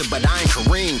be Bishop, but I ain't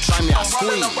Kareem. Try me, I'll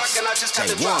squeeze. I'm rockin', I just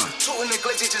got the drop. Two in the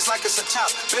glitzy just like it's a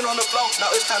chop. Been on the floor, now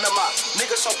it's time to mop.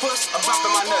 Niggas so puss, I'm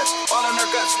dropping my nuts. All in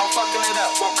their guts, I'm fucking it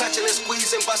up. While clutching and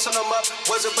squeezing, busting them up.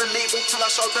 Wasn't believing till I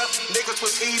showed up. Niggas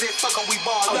was heated, fuckin' we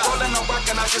ball up. I'm rollin', I'm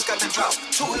rockin', I just got the drop.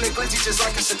 Two in the glitzy just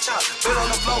like it's a chop. Been on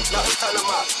the floor, now it's time to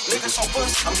mop. Niggas so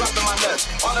puss, I'm dropping my nuts.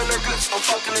 All in their guts, I'm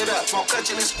fucking it up. While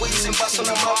clutching and squeezing, busting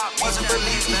them up. Wasn't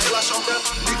believing till I showed up.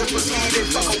 Niggas was heated,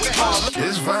 fuckin' we ball up.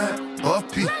 This vibe, off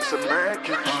P. It's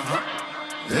American.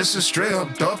 This is straight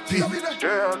up Duff P.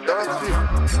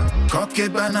 Cocky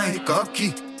by night,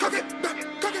 cocky.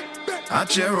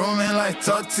 Out here roaming like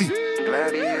Totti.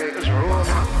 Gladiators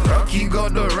roaming. Rocky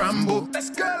got the Rambo. Let's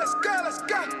go, let's go, let's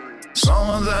go.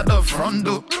 Someone's at the front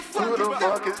door. Who the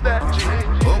fuck is that G?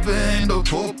 Open the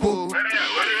popo.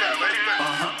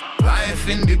 Life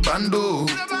in the bando.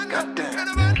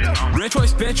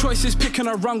 Bare choices, picking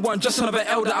a wrong one. Just another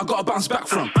L that I gotta bounce back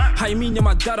from. How you mean you're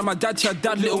my dad and my dad to your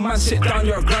dad? Little man, sit down,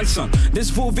 you're a grandson. This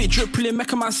Volvic drip pulling,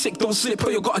 make a man sick, don't slip, or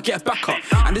you gotta get back up.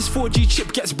 And this 4G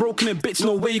chip gets broken in bits,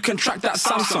 no way you can track that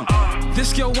Samsung.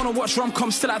 This girl wanna watch rom-com,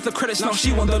 still at the credits, now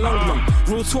she want the long run.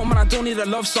 Real talk, man, I don't need a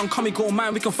love song. Come and go,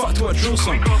 man, we can fuck to a drill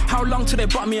song. How long till they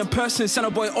butt me in person? Send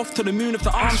a boy off to the moon if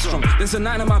the Armstrong. There's a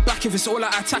 9 on my back, if it's all I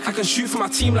attack, I can shoot for my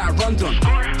team like Rondon.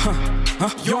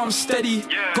 Yo, I'm steady.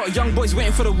 Got young boys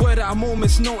waiting for the word at a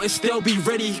moment's notice, they'll be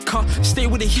ready. Stay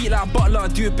with the heat like Butler,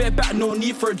 do a bare back, no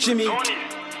need for a Jimmy.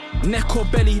 Neck or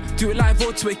belly, do it live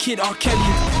out to a kid, R. Kelly.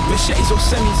 Machetes or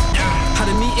semis. Had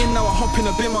a meeting, now I hop in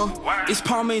a bimmer. It's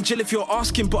Palmer and Jill if you're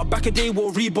asking, but back a day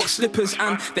wore Reebok slippers.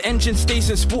 And the engine stays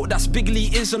in sport, that's Big Lee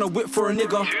is on a whip for a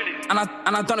nigga. And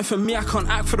I done it for me, I can't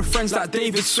act for the friends like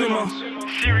David Swimmer.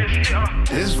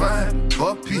 This vibe,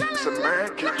 puppy.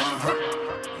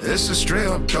 It's a straight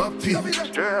up duppy.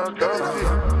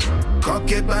 Cock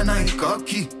it by night,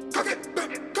 cocky.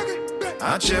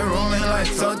 Out here rolling like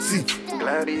Tootsie.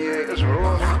 Gladiators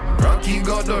roll. Rocky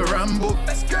got the Rambo.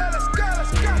 Let's go.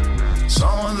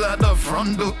 Someone's at the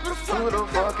front door. Who the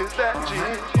fuck is that, G?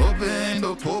 Open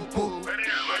the popo.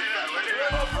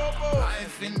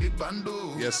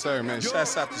 Yes, sir, man.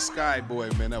 Shouts out to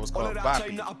Skyboy, man. That was called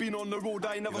Boppy. I've been on the road,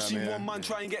 I ain't never seen one man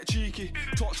try and get cheeky.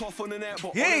 Talk off on the net,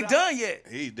 but he ain't done yet.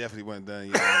 He definitely wasn't done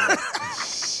yet.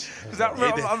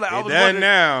 I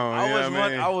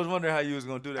was wondering how you was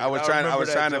gonna do that. I was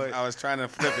trying to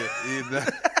flip it.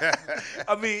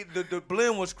 I mean, the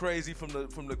blend was crazy from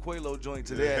the Quelo joint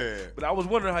to that, but I was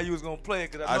wondering how you was gonna play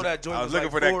it because I know that joint. I was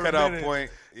looking like for that cutoff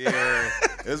point. Yeah,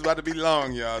 it was about to be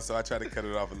long, y'all. So I tried to cut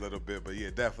it off a little bit, but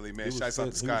yeah, definitely, man. Shouts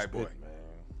out to Skyboy.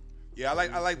 Yeah, I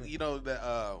like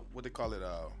the what they call it,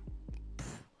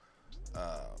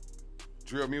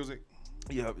 drill music.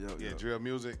 Yeah, drill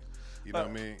music. You know what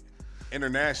I mean?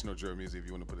 International drill music, if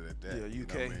you want to put it at that. Yeah,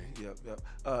 UK. You know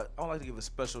what I mean? I'd like to give a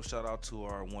special shout out to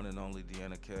our one and only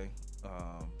Deanna K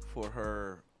for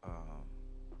her.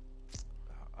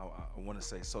 I want to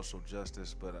say social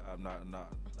justice, but I'm not.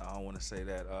 I don't want to say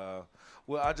that.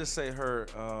 Well, I just say her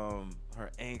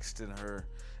angst and her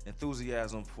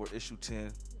enthusiasm for issue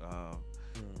 10.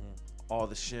 All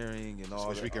the sharing and all.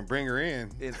 Which we can bring her in.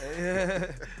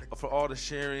 For all the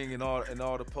sharing and all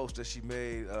the posts that she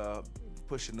made,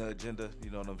 pushing the agenda. You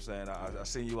know what I'm saying? I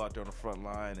seen you out there on the front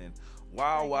line, and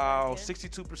wow,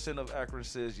 62% of Akron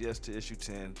says yes to issue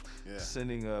 10,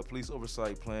 sending a police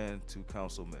oversight plan to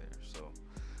council mayor. So,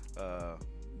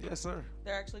 yes, sir.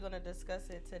 They're actually going to discuss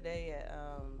it today at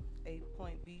 8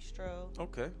 Point Bistro.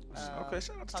 Okay.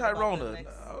 Shout out to Tyrone.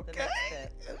 Okay.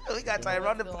 We got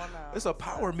Tyrone. It's a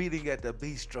power meeting at the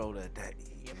Bistro today.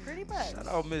 Yeah, pretty much. Shout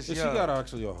out Miss Young. She got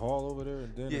actually a hall over there,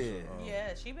 and then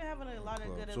yeah, she been having a lot of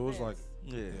good events. So it's like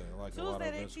like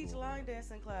Tuesday they teach line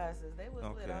dancing classes. They was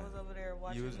lit. I was over there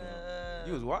watching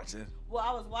You was watching? Well,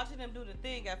 I was watching them do the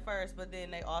thing at first, but then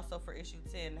they also for issue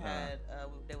 10 had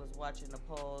they was watching the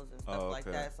polls and stuff like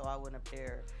that. So I went up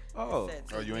there.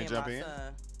 You ain't jumping in?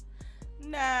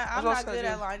 Nah, I'm not good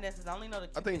at line dances. I only know the.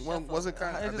 I think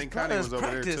Connie was over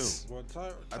there too. Well,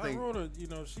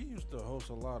 Tyrona, she used to host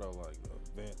a lot of like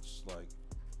events, like.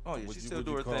 Oh yeah, she still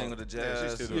do her thing with the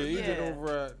jazz. Even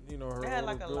over at her had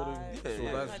like building. So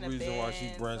that's the reason why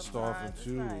she branched off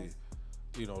into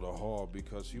the hall,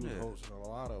 because she was hosting a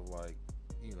lot of like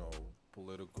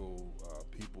political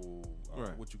people.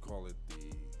 What you call it?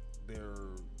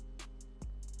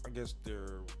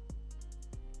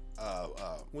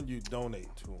 When you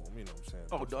donate to them, you know what I'm saying?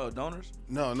 Oh, donors?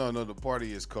 No. The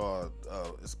party is called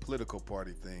it's a political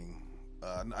party thing.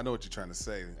 I know what you're trying to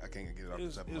say. I can't get it off the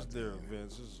top of my head. It's their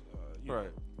events.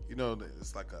 Right.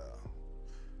 It's like a.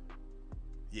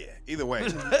 Yeah. Either way,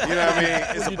 you know what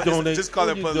I mean. Just call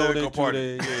it political party.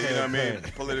 You know what I mean.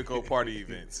 Political party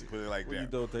events. Put it like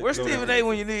that. Where's Stephen A.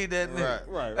 when you need that?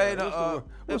 Right. Hey,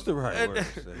 what's the right word?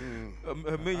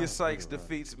 Amelia Sykes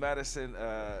defeats Madison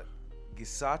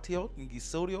Gisoto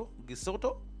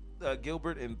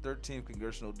Gilbert in 13th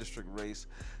congressional district race.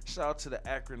 Shout out to the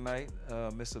Akronite,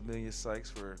 Miss Amelia Sykes,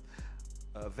 for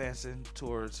advancing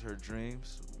towards her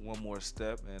dreams one more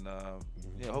step, and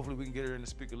hopefully we can get her in the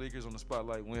Speaker Leaguers on the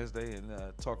Spotlight Wednesday and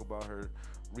talk about her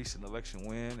recent election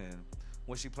win and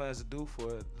what she plans to do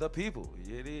for the people.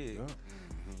 Yeah, it is.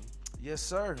 Yes,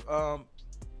 sir.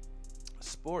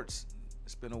 Sports.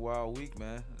 It's been a wild week,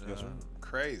 man. Yes, sir.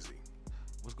 Crazy.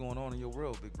 What's going on in your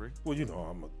world, Big Bree? Well,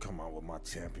 I'm going to come out with my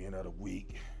champion of the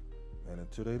week. And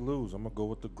until they lose, I'm going to go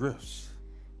with the Griffs.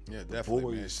 Yeah,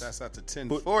 definitely, man. Shouts out to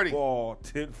 1040. Football,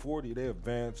 1040. They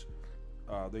advanced.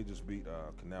 They just beat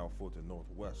Canal Fulton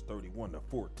Northwest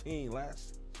 31-14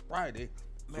 last Friday.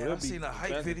 Man, I seen a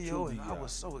hype video, and I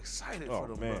was so excited for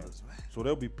them brothers, man. So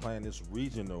they'll be playing this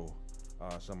regional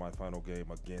semifinal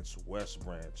game against West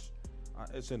Branch.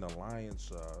 It's in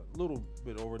Alliance, a little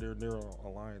bit over there near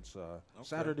Alliance.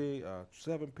 Saturday,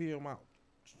 7 p.m. out.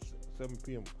 7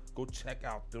 p.m. Go check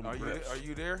out them. Are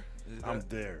you there? I'm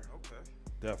there. Okay.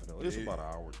 Definitely. It's about an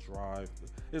hour drive.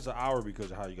 It's an hour because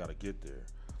of how you got to get there.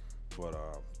 But,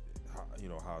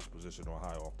 how it's positioned on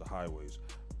off the highways.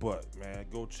 But, man,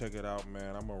 go check it out,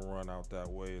 man. I'm going to run out that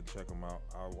way and check them out.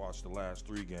 I watched the last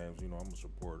 3 games. I'm a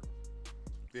supporter.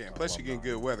 Yeah, and plus you're getting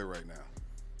good weather right now.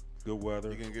 Good weather.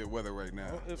 You can get weather right now.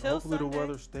 Hopefully the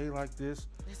weather stay like this.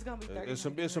 It's gonna be 30.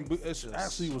 It's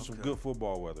actually was some good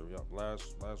football weather. Yeah,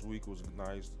 last week was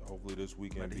nice. Hopefully this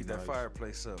weekend be heat nice. that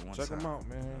fireplace up one Check time. them out,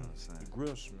 man. The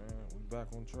Griffs, man. We back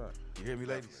on track. You hear me,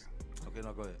 ladies? Okay,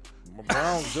 no, go ahead. My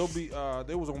Browns, they'll be.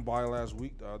 They was on bye last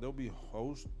week. They'll be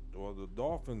the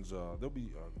Dolphins. They'll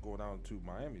be going down to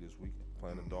Miami this week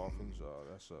playing the Dolphins.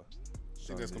 That's a. I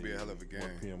think that's gonna be a hell of a game. 1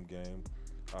 p.m. game.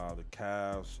 The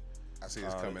Cavs. I see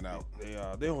it's coming out.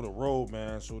 They on the road,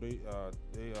 man. So they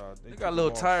got a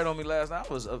little tired on me last night.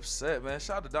 I was upset, man.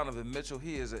 Shout out to Donovan Mitchell.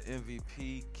 He is an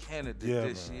MVP candidate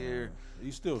this year.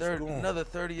 He's still another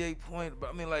 38 point.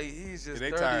 But I mean, like he's just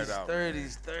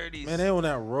 30s. Man, they on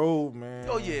that road, man.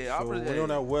 Oh yeah, so they on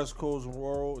that West Coast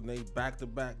road, and they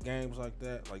back-to-back games like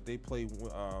that. Like they play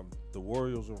the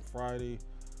Warriors on Friday.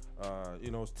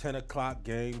 It's 10 o'clock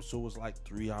game, so it's like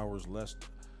 3 hours less.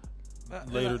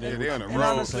 Later than on the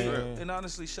road.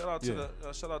 Honestly, shout out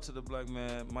to the black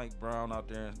man Mike Brown out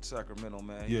there in Sacramento,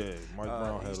 man. Yeah, Mike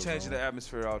Brown. He's changing the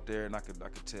atmosphere out there, and I could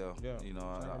tell. Yeah,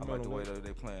 I like the way that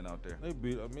they playing out there. They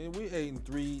beat. I mean, we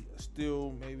 8-3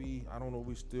 still. Maybe I don't know.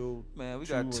 We still. Man, we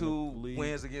got 2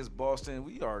 wins against Boston.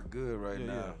 We are good right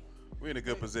now. Yeah. We're in a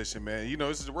good position, man.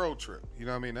 This is a road trip. You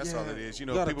know what I mean? That's all it is.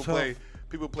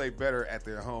 People play better at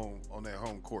their home on their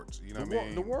home courts. You know what I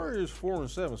mean? The Warriors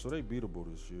 4-7, so they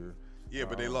beatable this year. Yeah,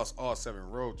 but they lost all 7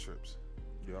 road trips.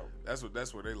 Yeah, that's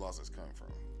where they losses come from.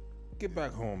 Get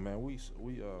back home, man. We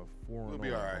 4-0. We'll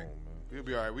be all right. Home, man. We'll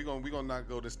be all right. We gonna not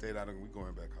go to state out and we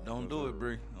going back home. Don't do it,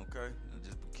 Bree. Okay,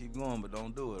 just keep going, but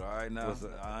don't do it. All right, now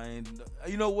I ain't.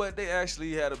 You know what? They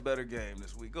actually had a better game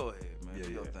this week. Go ahead, man.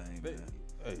 Do your thing, man.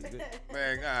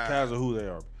 Man, Cavs are who they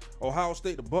are. Ohio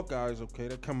State, the Buckeyes. Okay,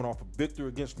 they're coming off a victory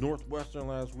against Northwestern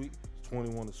last week,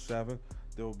 21-7.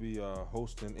 They'll be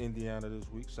hosting Indiana this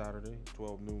week, Saturday,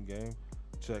 12 noon game.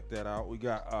 Check that out. We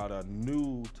got a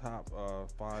new top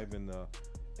 5 in the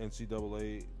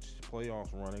NCAA playoffs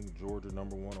running. Georgia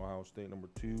number 1, Ohio State number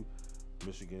 2,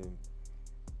 Michigan,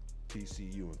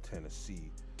 TCU, and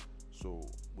Tennessee. So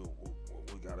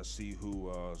we got to see who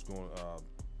is going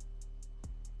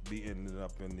to be ending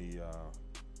up in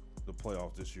the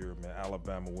playoffs this year. Man,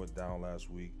 Alabama went down last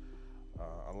week.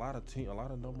 A lot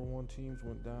of number 1 teams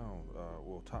went down.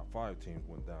 Top 5 teams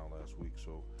went down last week.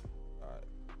 So,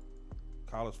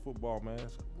 college football, man,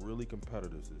 it's really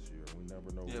competitive this year. We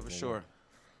never know. Yeah, for sure.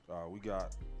 We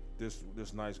got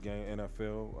this nice game,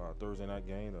 NFL Thursday night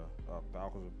game.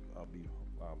 Falcons will be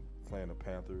playing the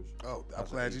Panthers. Oh, I'm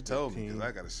glad you told me because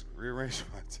I got to rearrange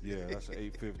my team. Yeah, that's an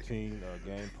 8:15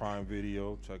 game. Prime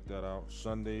Video. Check that out.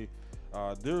 Sunday.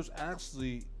 There's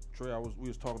actually Trey. We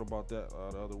was talking about that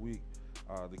the other week.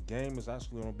 The game is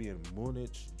actually going to be in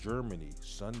Munich, Germany,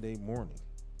 Sunday morning.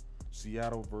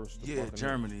 Seattle versus the Buccaneers.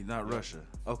 Germany, not Russia.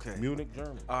 Okay. Munich,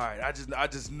 Germany. All right, I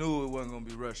just knew it wasn't going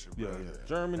to be Russia, bro. Yeah.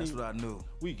 Germany. That's what I knew.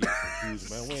 We get confused,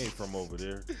 man. We ain't from over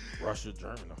there. Russia,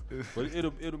 Germany. But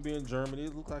it'll be in Germany.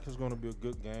 It looks like it's going to be a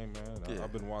good game, man. Yeah.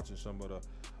 I've been watching some of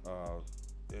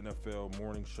the NFL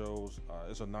morning shows.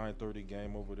 It's a 9:30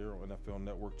 game over there on NFL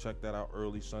Network. Check that out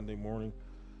early Sunday morning.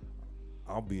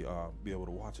 I'll be able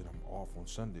to watch it. I'm off on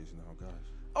Sundays now,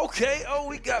 guys. Okay. Oh,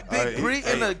 we got Big Bree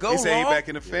in the go. He said he back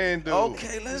in the fan, dude.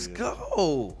 Okay, let's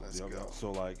go. Let's go.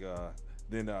 So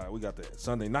then we got the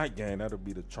Sunday night game. That'll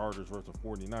be the Chargers versus the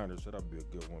 49ers. That'll be a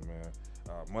good one, man.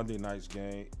 Monday night's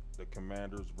game, the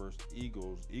Commanders versus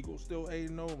Eagles. Eagles still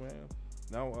 8-0, man.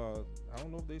 Now, I don't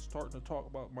know if they starting to talk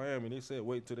about Miami. They said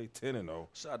wait till they 10-0.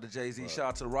 Shout out to Jay-Z. Shout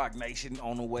out to Rock Nation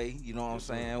on the way. You know what I'm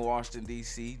saying? Washington,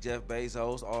 D.C., Jeff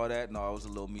Bezos, all that. No, it was a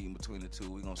little meeting between the two.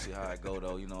 We're going to see how it go,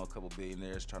 though. A couple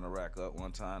billionaires trying to rack up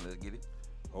one time. Let's get it.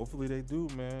 Hopefully they do,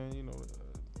 man.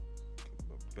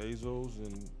 Bezos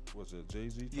and, what's it,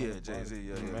 Jay-Z? Yeah, Jay-Z,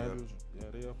 yeah. Yeah,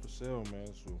 they up for sale, man.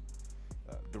 So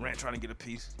Durant trying to get a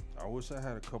piece. I wish I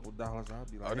had a couple dollars. I'd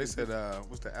be like, they said,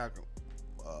 what's the actor?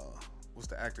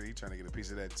 He trying to get a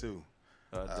piece of that too.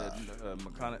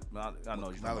 McConaughey. I know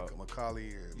you're talking about.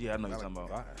 Macaulay. Yeah, I know you're talking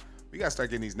about. We gotta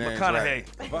start getting these names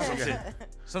McConaughey. Right.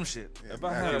 Some shit. Yeah, if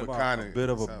I had a bit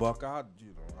of a buck,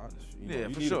 you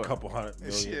need sure. a couple $100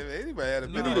 million. Shit, anybody had a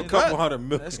bit of a couple $100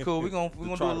 million. That's cool. We're gonna do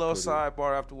a little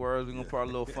sidebar afterwards. We're gonna put our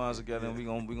little funds together and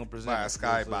we're gonna present. Buy a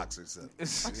skybox or something.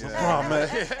 LeBron, man.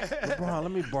 LeBron,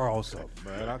 let me borrow something,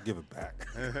 man. I'll give it back.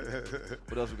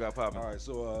 What else we got popping? All right,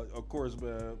 so of course,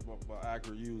 man, my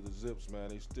actor the Zips, man.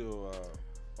 They still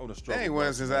on the struggle. They ain't won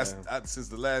bus, since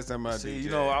the last time I See, did.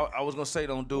 you know, I was gonna say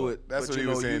don't do it. That's but what you he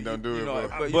was know, saying. Don't do it.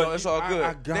 But you know, it's all good.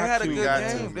 I got they had a to. good Got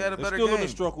game. to. They had a They're better still game. in the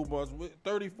struggle bus.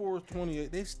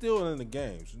 34-28. They still in the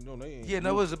games. You know, they ain't. Yeah,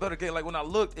 that was a better game. Like when I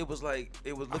looked, it was looked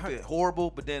at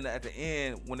horrible. But then at the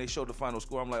end, when they showed the final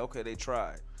score, I'm like, okay, they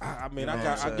tried. I mean, You know I what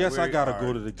I'm guess I saying? gotta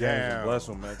go to the games Damn. and bless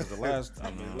them, man. Because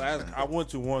I went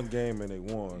to one game and they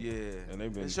won. Yeah, and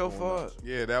they've been. it's your going fault. nuts.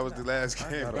 Yeah, that was the last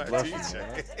I game. gotta by bless 'em,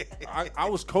 DJ. man. I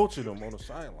was coaching them on the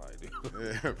sideline.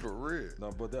 Yeah, for real.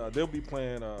 No, but they'll be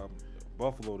playing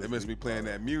Buffalo. They must be playing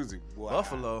that music. Wow.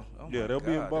 Buffalo. Oh Yeah, my they'll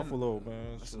be in God. Buffalo,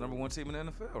 man. That's the number one team in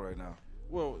the NFL right now.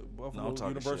 Well, Buffalo, I'm talking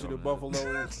University shit of on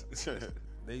Buffalo,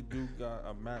 they do got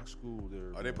a MAC school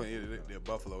there. Oh, they playing. Yeah,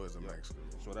 Buffalo is a max school.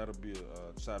 So that'll be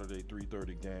a Saturday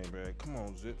 3:30 game, man. Come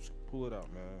on, Zips, pull it out,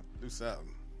 man. Do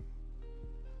something.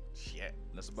 Shit,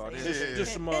 that's about it.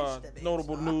 Just some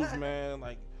notable news, man.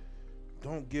 Like,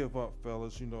 don't give up,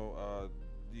 fellas. You know,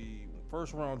 the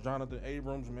first round Jonathan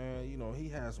Abrams, man. You know, he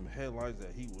had some headlines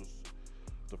that he was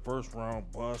the first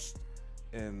round bust,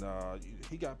 and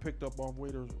he got picked up on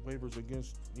waivers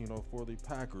against, you know, for the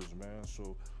Packers, man.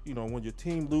 So, you know, when your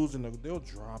team losing, they'll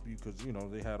drop you because, you know,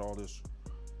 they had all this,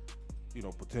 you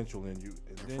know, potential in you,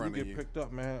 and then you get picked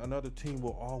up, man. Another team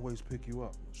will always pick you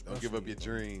up. Don't give up your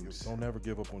dreams. Don't ever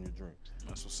give up on your dreams.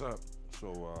 That's what's up.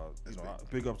 So, you know,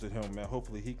 big ups to him, man.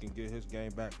 Hopefully he can get his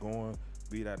game back going,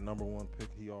 be that number one pick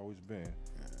he always been.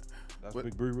 That's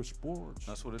Big Bree with sports.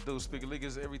 That's what it do. Speaker League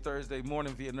is every Thursday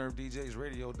morning via Nerve DJs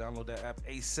Radio. Download that app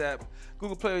ASAP.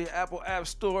 Google Play or your Apple App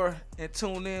Store and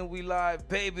tune in. We live,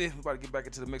 baby. We're about to get back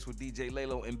into the mix with DJ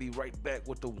Lalo and be right back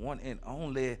with the one and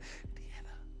only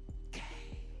Deanna K.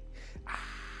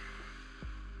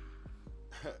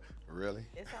 Really?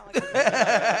 It sound like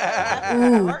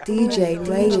Ooh, DJ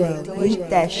Lalo, eat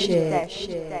that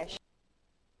shit.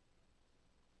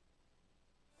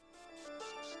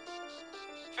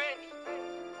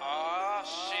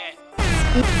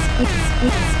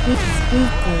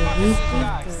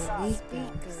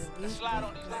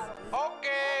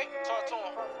 Okay, talk to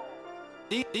him.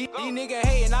 These niggas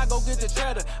hatin', I go get the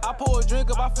cheddar. I pour a drink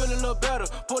up, I feel a little better.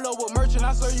 Pull up with merchant,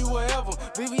 I serve you whatever.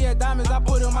 VVS diamonds, I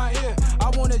put in my ear. I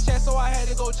want a check, so I had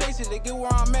to go chase it. To get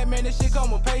where I'm at, man, this shit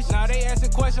come with patience. Now they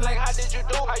asking questions like, how did you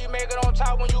do? How you make it on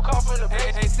top when you come from the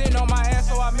base? Ain't sitting on my ass,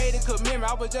 so I made a commitment.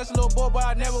 I was just a little boy, but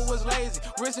I never was lazy.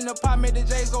 Wrist in the pot made the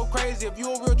J's go crazy. If you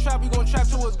a real trap, you gon' trap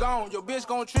till it's gone. Your bitch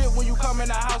gon' trip when you come in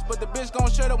the house, but the bitch gon'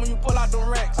 shut up when you pull out them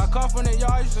racks. I come from the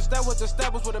yard, used to step with the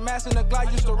steppers, with a mask in the Glock,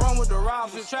 used to run with the robbers.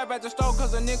 Used to trap at the store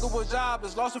cause a nigga was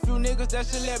jobless. Lost a few niggas, that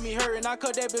shit let me hurt. And I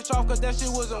cut that bitch off cause that shit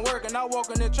wasn't working. I walk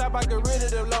in the trap, I get rid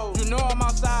of the load. You know I'm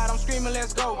outside, I'm screaming,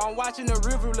 let's go. I'm watching the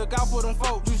river, look out for them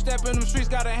folks. You step in them streets,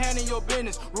 got a hand in your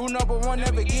business. Rule number 1,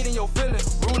 never get in your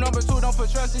feelings. Rule number 2, don't put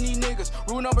trust in these niggas.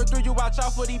 Rule number 3, you watch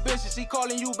out for these bitches. She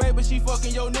calling you baby, she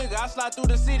fucking your nigga. I slide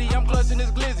through the city, I'm clutching this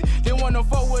glizzy. Didn't wanna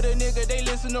fuck with a nigga, they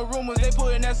listen to rumors, they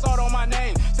putting that salt on my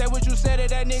name. Say what you said to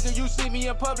that nigga, you see me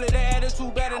in public, that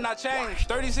attitude better not change.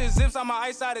 36 zips on my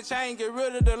ice side of chain, get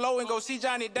rid of the low and go see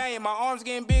Johnny Dane. My arms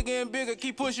getting bigger and bigger,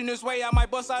 keep pushing this way, I might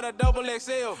bust out a double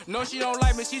XL. No, she don't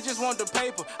like me, she just want the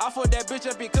paper. I fuck that bitch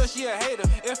up because she a hater.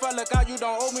 If I look out, you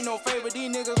don't owe me no favor.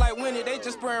 These niggas like winning, they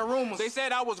just spreading rumors. They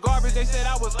said I was garbage, they said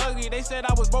I was ugly, they said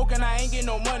I was broken, I ain't getting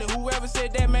no money. Whoever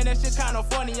said that, man, that shit kinda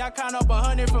funny. I count up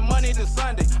 100 from Monday to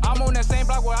Sunday. I'm on that same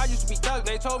block where I used to be thugged.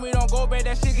 They told me don't go back,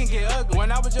 that shit can get ugly.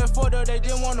 When I was just fucked up, they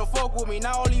didn't wanna fuck with me.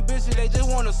 Now all these bitches, they just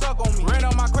wanna suck on me. Ran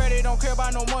on my credit, don't care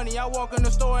about no money. I walk in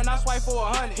the store and I swipe for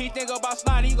 100. He think about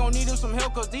slide, he gon' need him some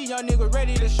help, cause these young niggas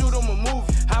ready to shoot him a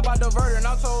movie. How about the verdant?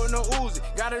 I'm told no Uzi.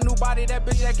 Got a new body, that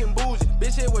bitch acting bougie.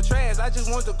 Bitch hit with trash, I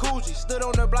just want the Coogee. Stood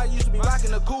on the block, used to be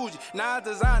rocking the Coogee. Now it's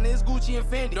designer, it's Gucci and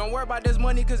Fendi. Don't worry about this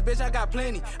money, cause bitch, I got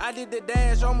plenty. I did the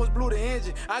dash, almost blew the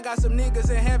engine. I got some niggas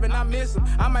in heaven, I miss them.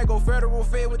 I might go federal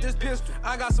fed with this pistol.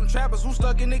 I got some trappers who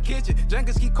stuck in the kitchen.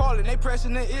 Junkers keep calling, they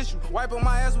pressing the issue. Wiping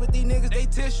my ass with these niggas, they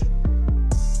tissue.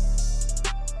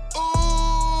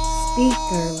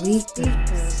 Speaker Leaker.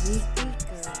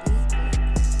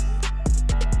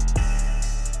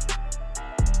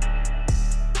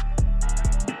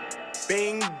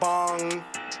 Bing bong.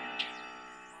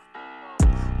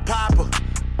 Pop a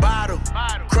bottle,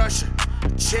 crusher,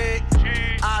 chick.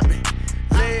 I been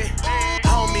lit,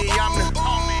 homie. I'm the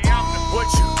what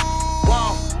you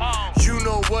want. You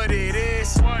know what it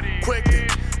is. Quick to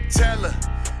tell a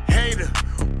hater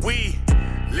we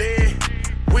lit,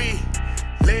 we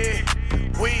lit,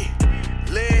 we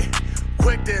lit.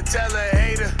 Quick to tell a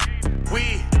hater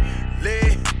we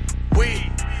lit,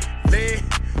 we lit,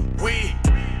 we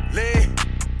lit.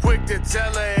 Quick to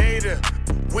tell a hater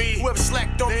we. Whoever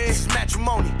slacked on me, this is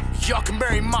matrimony. Y'all can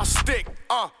marry my stick.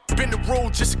 Bend the rule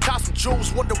just to cop some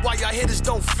jewels. Wonder why y'all hitters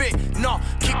don't fit. Nah,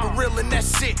 keep it real and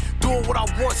that's it. Doing what I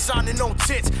want, signing on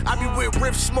tits. I be with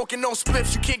riffs, smoking on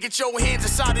spliffs. You can't get your hands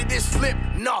inside of this flip.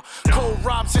 Nah, cold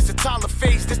rhyme since the Tyler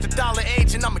phase. This the dollar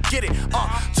age and I'ma get it.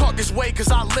 Talk this way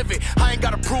cause I live it. I ain't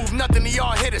gotta prove nothing to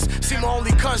y'all hitters. See my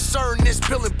only concern is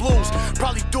spilling blues.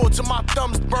 Probably do it till my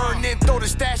thumbs burn. Then throw the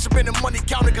stash up in the money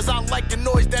counter cause I like the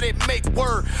noise that it make.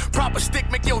 Word, proper stick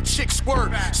make your chick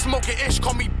squirt. Smoking ish,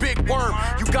 call me Big Worm.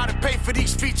 You gotta pay for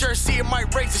these features. See it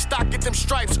might raise the stock, get them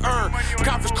stripes earned.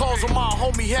 Conference calls on my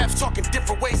homie halves, talking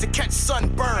different ways to catch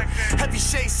sunburn. Heavy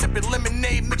shade, sipping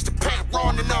lemonade, mix the paint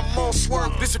wrong and I'm on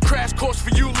swerve. This a crash course for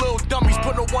you little dummies.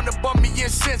 Put no one above me in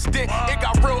since then. It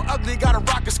got real ugly, gotta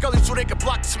rock a scully so they can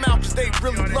block the smile cause they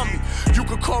really love me. You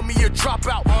could call me a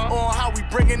dropout on how we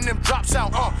bringing them drops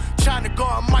out. China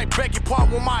guard might beg your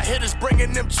pardon when my hitters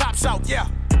bringing them chops out. Yeah,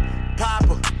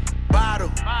 Papa,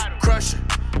 bottle, crusher,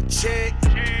 chick,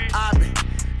 I been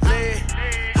lit,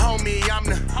 homie, I'm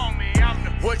the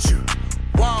what you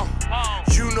want,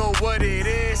 you know what it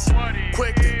is.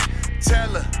 Quick to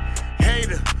tell a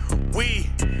hater, we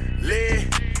lit,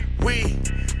 we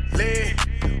lit,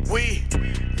 we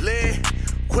lit.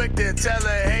 Quick to tell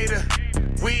a hater,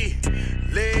 we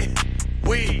lit,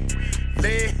 we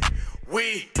lit,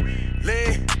 we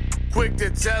lit. Quick to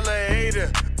tell a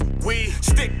hater, we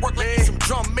stick work like some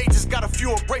drum majors. Got a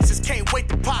few embraces, can't wait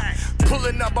to pop.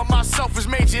 Pulling up by myself is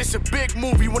major. It's a big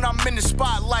movie when I'm in the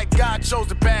spotlight. God chose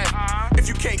the bad. If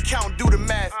you can't count, do the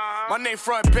math. My name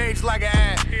front page like an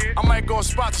ad. I might go and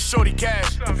sponsor Shorty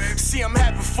Cash. See, I'm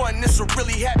having fun. This what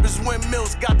really happens when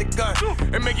Mills got the gun.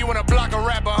 It make you wanna block a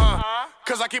rapper, huh?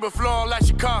 Cause I keep it flowing like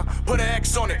she come. Put an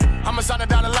X on it. I'ma sign a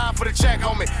dollar line for the check,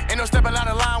 homie. Ain't no stepping out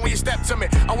of line when you step to me.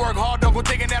 I work hard, don't go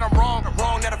thinking that I'm wrong.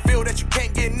 Wrong that I feel that you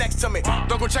can't get next to me.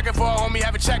 Don't go checking for a homie,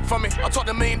 have a check for me. I talk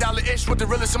 $1 million ish with the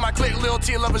realest in my clique.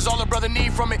 Loyalty and love is all a brother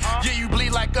need from me. Yeah, you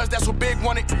bleed like us, that's what Big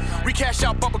wanted. We cash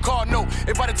out, bumper car, no.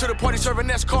 Invited to the party, serving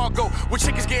that's cargo. With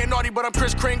chickens getting naughty, but I'm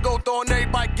Chris Kringle. Throwing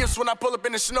everybody gifts when I pull up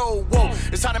in the snow. Whoa,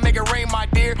 it's time to make it rain, my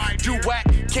dear. You whack,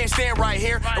 can't stand right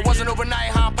here. It wasn't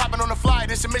overnight, how I'm popping on the fly.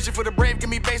 This a mission for the brave, give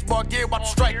me baseball gear, watch the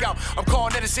strike out. I'm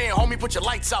calling it and saying, homie, put your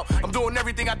lights out. I'm doing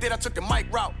everything I did, I took the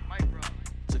mic route.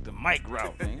 Took the mic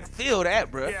route, man. I feel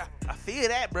that, bruh. Yeah. I feel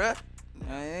that, bruh.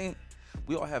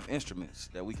 We all have instruments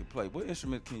that we can play. What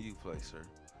instrument can you play, sir?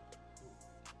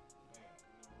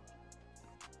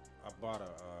 I bought a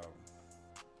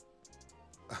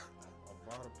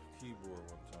keyboard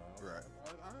one time. Right.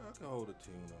 I can hold a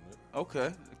tune on it.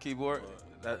 Okay, a keyboard.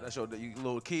 That's your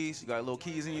little keys. You got little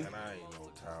keys in you. And I ain't no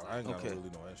talent. I ain't got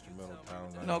really no instrumental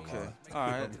talent. Okay.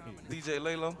 All right. DJ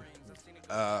Lalo.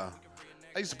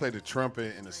 I used to play the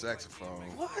trumpet and the saxophone.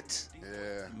 What?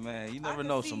 Yeah. Man, you never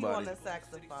know somebody. You on the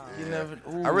saxophone. Yeah. You never.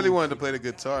 Ooh. I really wanted to play the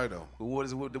guitar though. What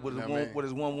is one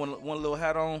little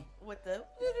hat on? With the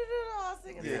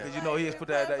yeah, because you know he put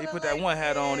that one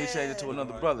hat on. He changed it to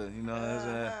another brother. You know what I'm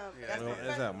saying?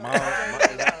 Is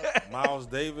that Miles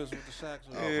Davis with the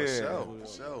saxophone? Oh, for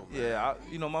sure. Yeah,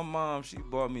 my mom, she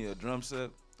bought me a drum set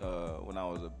when I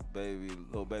was a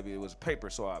little baby. It was paper,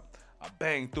 so I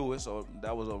banged through it, so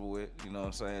that was over with. You know what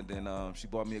I'm saying? Then she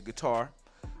bought me a guitar.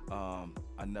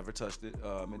 I never touched it.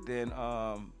 And then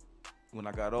when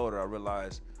I got older, I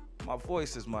realized my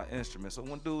voice is my instrument. So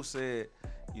when dude said,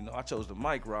 I chose the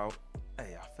mic route,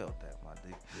 hey, I felt that, my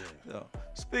dude. Yeah.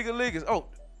 Speaking of leaguers,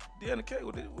 Deanna K,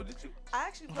 what did you? I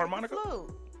actually played harmonica? The flute.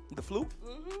 The flute?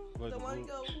 Mm-hmm. The one you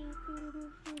go.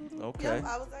 Okay. Yep,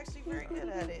 I was actually very good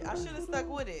at it. I should have stuck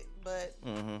with it, but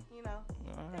it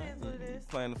is what it is.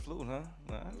 Playing the flute, huh?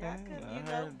 I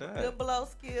heard that. Good blow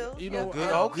skills. Good.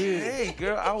 Okay,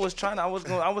 girl. I was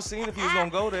seeing if you was gonna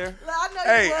go there. I know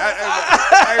Hey, you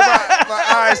was. my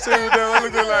eyes too. I'm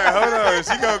looking like, hold on, is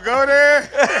she gonna go there?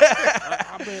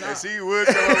 And she would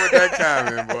come up with that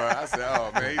comment, boy. I said,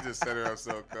 oh man, he just set her up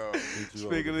so cold.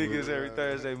 Speaking League is every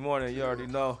Thursday morning. You already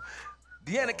know.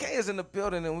 Deanna K is in the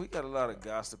building, and we got a lot of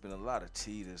gossip and a lot of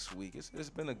tea this week. It's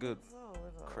been a good,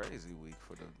 crazy week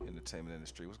for the entertainment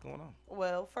industry. What's going on?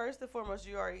 Well, first and foremost,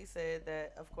 you already said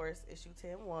that, of course, issue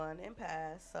 10 won and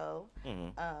passed. So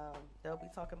they'll be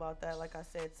talking about that, like I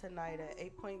said, tonight at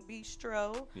 8 Point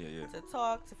Bistro to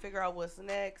talk, to figure out what's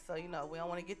next. So, we don't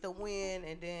want to get the win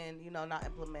and then, not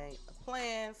implement a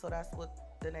plan. So that's what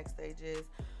the next stage is.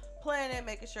 Planning,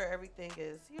 making sure everything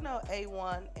is,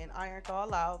 A1 and ironed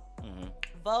all out.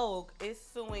 Vogue is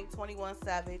suing 21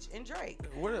 Savage and Drake.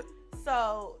 What?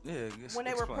 So when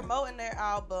they were promoting their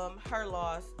album, Her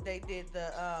Loss, they did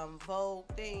the Vogue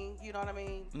thing. You know what I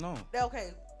mean? No.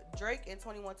 Okay. Drake and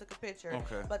 21 took a picture,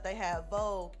 Okay. but they had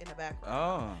Vogue in the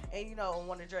background. Oh. And you know, on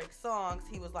one of Drake's songs,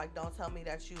 he was like, "Don't tell me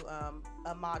that you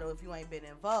a model if you ain't been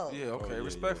in Vogue." Yeah, okay,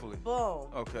 respectfully. Boom.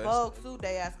 Okay. Vogue sued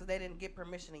they ass because they didn't get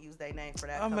permission to use their name for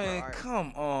that. I cover mean, art.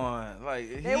 come on,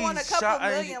 like They won a couple shot,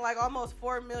 million, like almost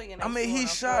 4 million. I mean, he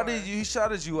shouted you. He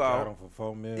shouted you Got out. him for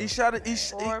 4 million. He shouted. He,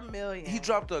 4 million. He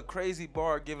dropped a crazy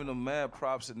bar, giving them mad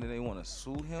props, and then they want to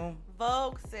sue him.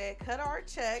 Vogue said, "Cut our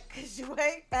check because you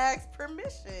ain't asked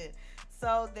permission."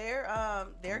 So they're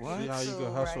See how you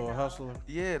can hustle a hustler?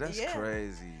 Yeah, that's Yeah.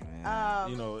 crazy, man.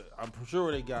 You know, I'm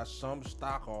sure they got some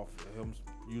stock off of him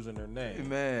using their name.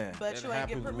 Man. But It you ain't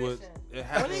get happens permission. It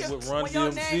happens When you- with Run when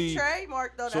your DMC. name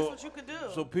trademarked, though, that's what you could do.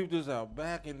 So peep this out.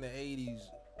 Back in the 80s,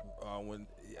 when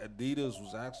Adidas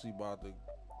was actually about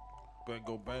to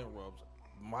go bankrupt,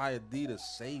 my Adidas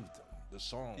saved them, the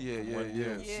song. Yeah, from yeah, Run yeah.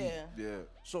 DMC. Yeah.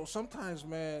 So sometimes,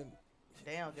 man,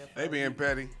 They don't get. They being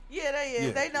petty. Yeah, they is.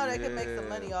 Yeah. They know they can make some Yeah.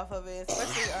 money off of it,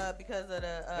 especially because of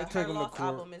the They take Her 'em to Lost court.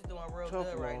 album is doing real Tough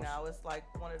good right loss. now. It's like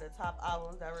one of the top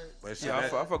albums ever. But shit, Yeah, I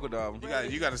that- fuck with the album.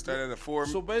 You got to start at a So 4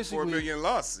 basically- million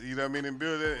loss. You know what I mean? And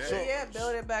build it. Yeah,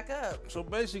 build it back up. So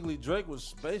basically, Drake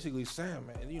was basically saying,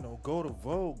 man, you know, go to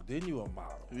Vogue, then you a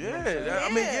model. You know what I'm Yeah, saying? I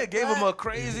mean, yeah, gave him a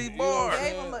crazy bar.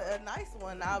 Gave him a nice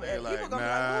one. Now, They and people like, gonna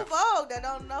nah. be like, "Who Vogue?" That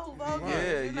don't know who Vogue Yeah,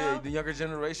 is. You know? yeah, the younger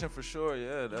generation for sure.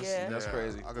 Yeah, that's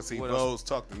crazy. I can see What else? Vogue's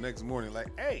talk the next morning like,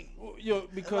 hey. Yo,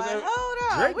 because Like, hold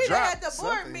on, Drake we done had dropped the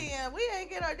board something. meeting. We ain't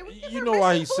get our. Did we get You know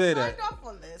why he permission? said Who that? signed off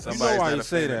on this? Somebody's why not he a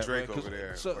say fan of that, Drake man, 'cause over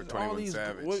there, so or 21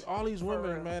 Savage. all these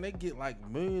women, man, they get like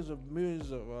millions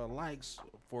of likes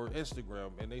for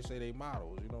Instagram, and they say they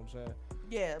models. You know what I'm saying?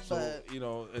 Yeah, So but you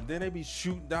know, and then they be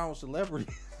shooting down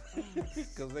celebrities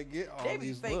because they get all they be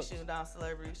these fake looks. shooting down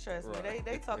celebrities. Trust me, Right.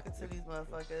 they talking to these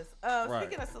motherfuckers. Right.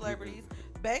 Speaking of celebrities,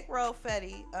 Bankroll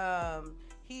Fetty,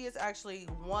 he is actually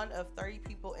one of 30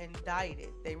 people indicted.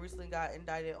 They recently got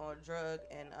indicted on drug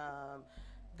and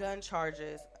gun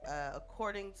charges,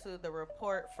 according to the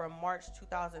report from March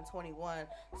 2021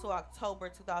 to October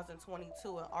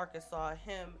 2022 in Arkansas.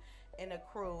 Him and a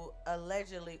crew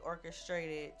allegedly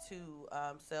orchestrated to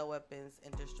sell weapons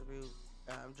and distribute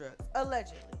drugs.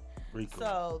 Allegedly. Rico.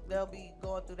 So they'll be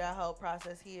going through that whole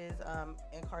process. He is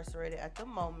incarcerated at the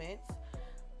moment.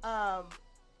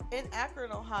 In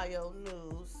Akron, Ohio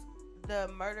news, the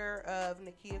murder of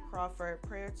Nakia Crawford,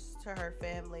 prayers to her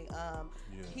family.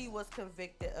 He was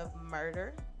convicted of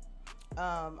murder.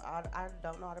 I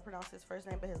don't know how to pronounce his first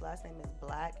name, but his last name is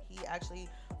Black. He actually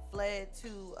fled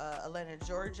to Atlanta,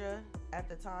 Georgia at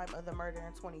the time of the murder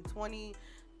in 2020.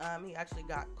 He actually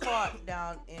got caught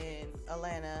down in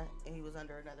Atlanta, and he was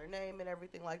under another name and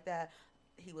everything like that.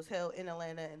 He was held in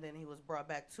Atlanta, and then he was brought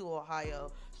back to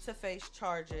Ohio to face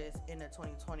charges in the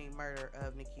 2020 murder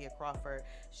of Nakia Crawford.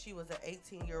 She was an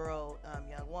 18-year-old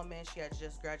young woman. She had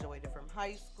just graduated from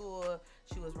high school.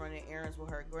 She was running errands with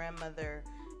her grandmother,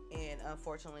 and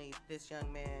unfortunately, this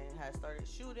young man had started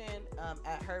shooting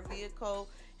at her vehicle.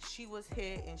 She was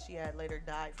hit, and she had later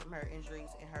died from her injuries,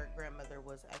 and her grandmother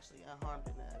was actually unharmed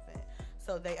in the event.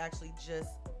 So they actually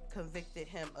just convicted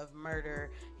him of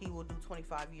murder. He will do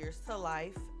 25 years to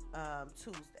life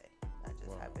Tuesday. That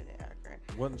just happened in Akron.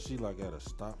 Wasn't she like at a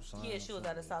stop sign? Yeah, she was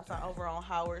at a stop sign over on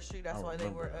Howard Street. That's I why they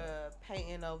remember were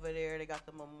painting over there. They got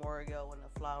the memorial and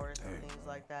the flowers and things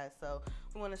like that. So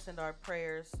we want to send our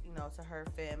prayers, to her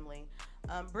family.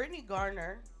 Brittany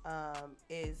Garner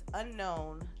is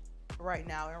unknown right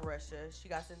now in Russia. She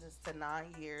got sentenced to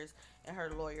 9 years, and her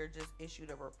lawyer just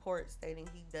issued a report stating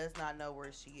he does not know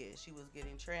where she is. She was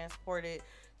getting transported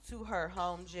to her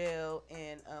home jail,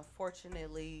 and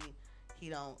unfortunately, he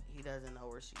doesn't know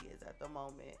where she is at the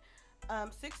moment.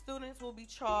 6 students will be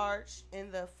charged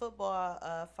in the football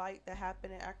fight that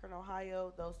happened in Akron,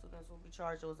 Ohio. Those students will be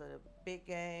charged. It was a big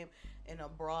game, and a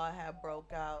brawl had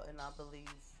broke out, and I believe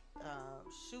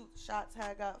shots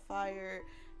had got fired,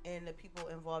 and the people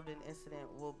involved in the incident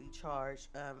will be charged.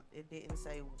 It didn't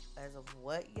say as of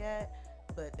what yet,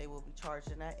 but they will be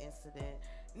charged in that incident.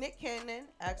 Nick Cannon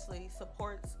actually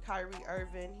supports Kyrie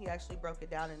Irving. He actually broke it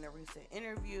down in a recent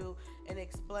interview and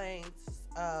explains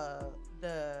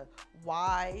the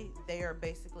why they are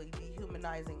basically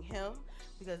dehumanizing him,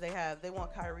 because they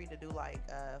want Kyrie to do like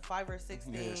 5 or 6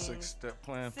 things. 6-step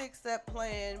plan. 6-step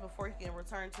plan before he can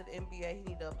return to the NBA. He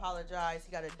need to apologize.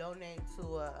 He got to donate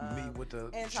to a Meet with the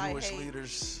anti-hate. Jewish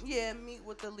leaders. Yeah, meet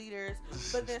with the leaders.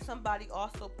 But then somebody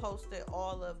also posted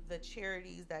all of the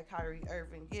charities that Kyrie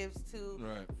Irving gives to,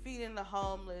 Right. feeding the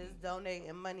homeless,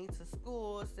 donating money to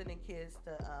schools, sending kids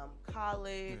to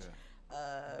college.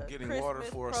 Getting Christmas water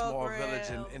for a small program. village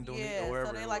in Indonesia, yeah, wherever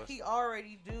so they it like was. he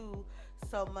already do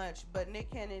so much, but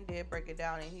Nick Cannon did break it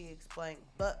down, and he explained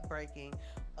butt breaking,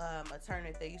 a term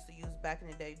that they used to use back in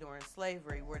the day during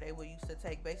slavery, where they would used to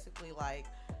take basically like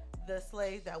the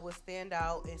slave that would stand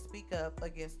out and speak up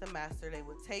against the master. They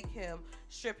would take him,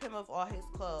 strip him of all his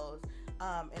clothes,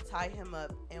 and tie him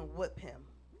up and whip him.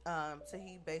 So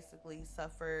he basically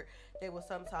suffered. They would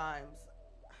sometimes,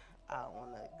 I don't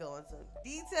want to go into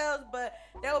details, but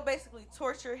they would basically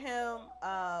torture him,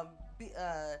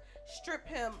 strip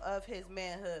him of his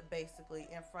manhood basically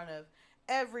in front of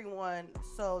everyone,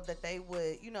 so that they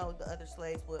would, the other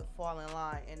slaves would fall in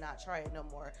line and not try it no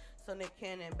more. So Nick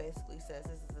Cannon basically says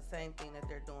this is the same thing that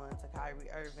they're doing to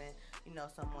Kyrie Irving,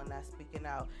 someone that's speaking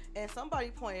out. And somebody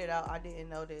pointed out, I didn't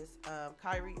know this,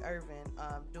 Kyrie Irving,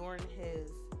 during his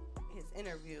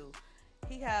interview,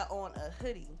 he had on a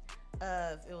hoodie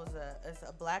of, it's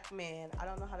a black man. I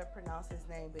don't know how to pronounce his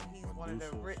name, but he's one of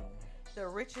the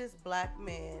richest black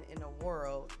men in the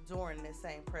world during the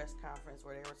same press conference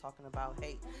where they were talking about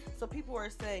hate. So people were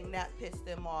saying that pissed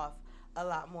them off a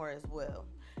lot more as well.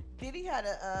 Diddy had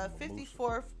a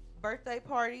 54th birthday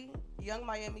party. Young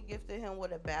Miami gifted him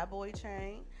with a bad boy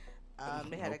chain.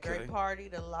 They had a great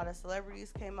party. A lot of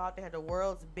celebrities came out. They had the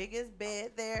world's biggest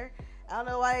bed there. I don't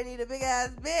know why they need a big ass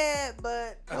bed,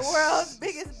 but the world's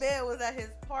biggest bed was at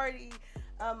his party.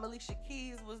 Alicia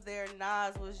Keys was there.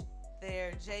 Nas was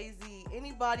there. Jay-Z.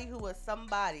 Anybody who was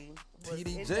somebody was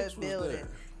in the building.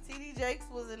 TD Jakes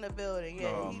was in the building.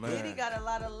 Yeah, Diddy got a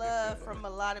lot of love from a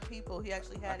lot of people. He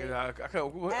actually had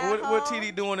what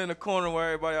TD doing in the corner where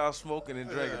everybody all smoking and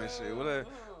drinking and shit?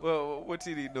 What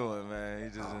TD doing, man? He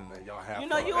just y'all have you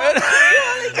only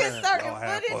get certain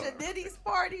footage of Diddy's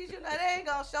parties. They ain't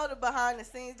gonna show the behind the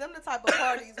scenes. Them the type of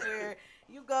parties where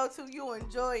you go to, you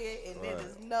enjoy it, and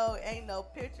then there's ain't no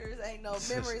pictures, ain't no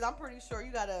memories. I'm pretty sure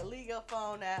you got a legal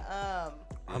phone at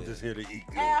I'm just here to eat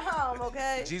good. At home,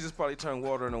 okay? Jesus probably turned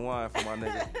water into wine for my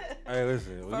nigga. Hey,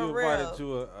 listen, when you invited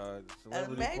to a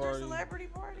major celebrity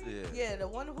party? Yeah, the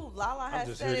one who Lala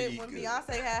had said it when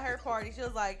Beyonce had her party. She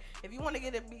was like, if you want to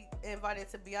get invited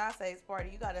to Beyonce's party,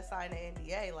 you got to sign an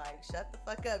NDA. Like, shut the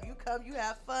fuck up. You come, you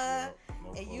have fun,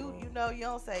 and you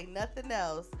don't say nothing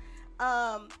else.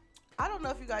 I don't know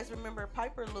if you guys remember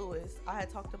Piper Lewis. I had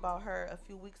talked about her a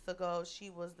few weeks ago. She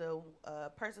was the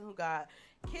person who got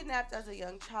kidnapped as a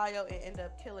young child and ended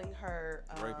up killing her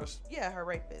rapist. Yeah, her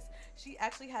rapist. She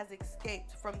actually has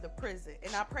escaped from the prison,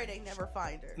 and I pray they never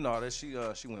find her. No, that she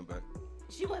went back.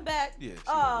 She went back? Yeah.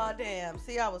 Oh, damn.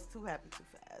 See, I was too happy too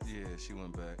fast. Yeah, she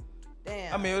went back.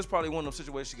 Damn. I mean, it was probably one of those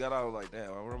situations she got out of like,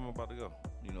 damn, where am I about to go?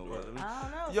 You know what? I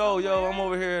don't know. Yo, I'm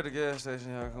over here at the gas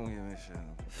station. Y'all come get me shit.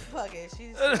 Fuck it.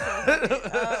 She's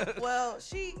well,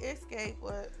 she escaped,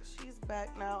 but she's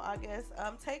back now, I guess.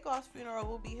 Takeoff's funeral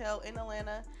will be held in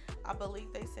Atlanta. I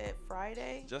believe they said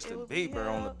Friday. Justin Bieber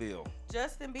on the bill.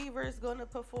 Justin Bieber is going to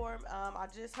perform. I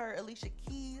just heard Alicia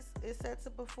Keys is set to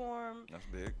perform. That's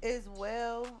big. As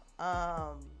well.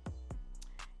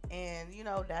 And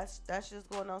that's just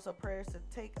going on. So prayers to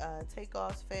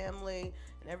Takeoff's family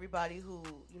and everybody who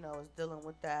is dealing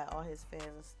with that, all his fans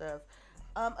and stuff.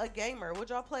 A gamer, would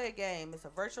y'all play a game? It's a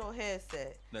virtual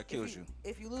headset that kills you.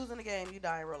 If you lose in the game, you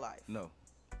die in real life. No,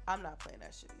 I'm not playing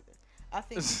that shit either. I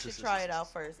think you should try it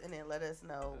out first and then let us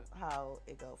know how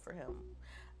it go for him.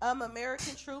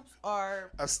 American troops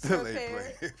are. I still ain't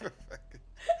playing.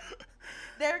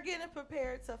 They're getting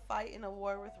prepared to fight in a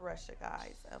war with Russia,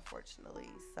 guys, unfortunately.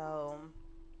 So,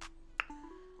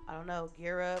 I don't know.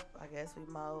 Gear up. I guess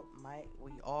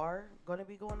we are going to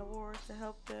be going to war to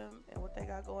help them and what they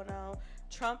got going on.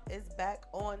 Trump is back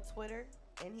on Twitter,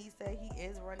 and he said he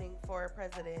is running for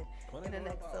president in the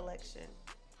next election.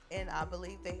 And I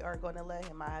believe they are going to let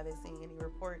him. I haven't seen any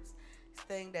reports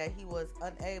saying that he was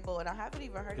unable, and I haven't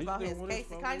even heard about his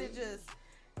case. It kind of just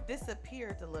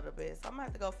disappeared a little bit, so I'm gonna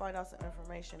have to go find out some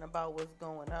information about what's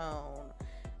going on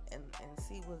and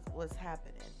see what's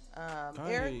happening.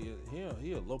 Eric,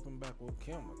 he eloping back with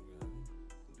Kim again.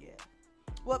 Yeah.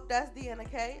 Well, that's Deanna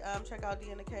K. Check out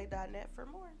DeannaK.net for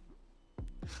more.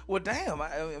 Well, damn.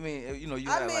 I mean, you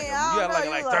had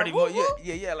like 30 more.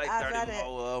 Yeah, like 30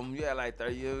 more. You had like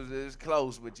 30 years. It's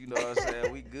close, but you know what I'm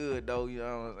saying. We good though. You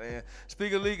know what I'm saying.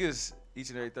 Speaker Leakers each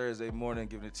and every Thursday morning,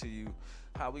 giving it to you.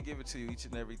 How we give it to you each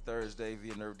and every Thursday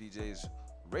via Nerve DJs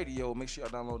Radio. Make sure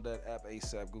y'all download that app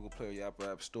ASAP, Google Play or your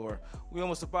Apple App Store. We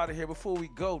almost up out of here. Before we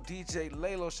go, DJ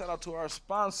Lalo, shout out to our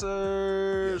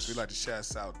sponsors. Yes, we'd like to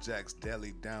shout out Jack's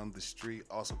Deli down the street.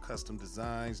 Also Custom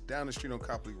Designs down the street on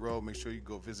Copley Road. Make sure you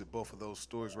go visit both of those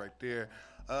stores right there.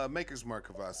 Maker's Mark,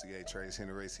 Cavassier, Trace,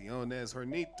 Generaciones,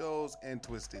 Hornitos, and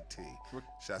Twisted Tea.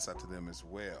 Shouts out to them as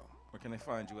well. Where can they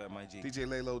find you at, my G? DJ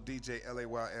Laylo, DJ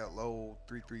LAYLO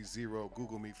 330.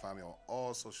 Google me, find me on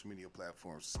all social media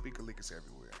platforms. Speaker Leak is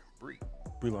everywhere. Bree.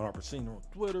 Breland Harper Senior on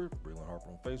Twitter, Breland Harper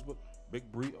on Facebook, Big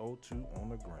Bree 02 on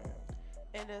the gram.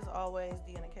 And as always,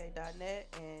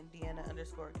 DeannaK.net and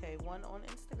Deanna_K1 on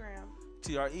Instagram.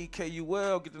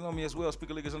 TREKUL. Get to know me as well.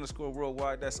 Speaker Leakers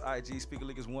 _worldwide. That's IG. Speaker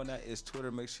Leakers 1. That is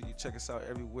Twitter. Make sure you check us out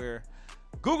everywhere.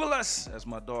 Google us, as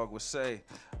my dog would say.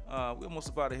 We're almost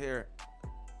about to hear.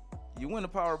 You win the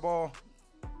Powerball.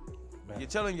 You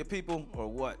telling your people or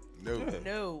what? No.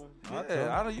 No.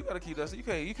 Yeah, I know you gotta keep that. You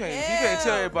can't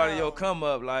tell everybody yo come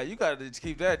up. Like you gotta just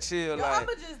keep that chill. Yo, like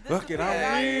I'ma just look it,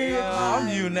 disappear. I'm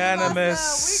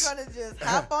unanimous. We're gonna just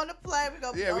hop on the plane. We're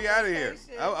gonna we out of here.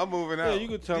 I'm moving out. Yeah, you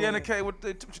could tell Deanna them. K, what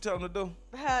you tell them to do?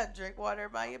 Drink water,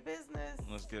 mind your business.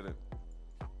 Let's get it.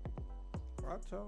 I tell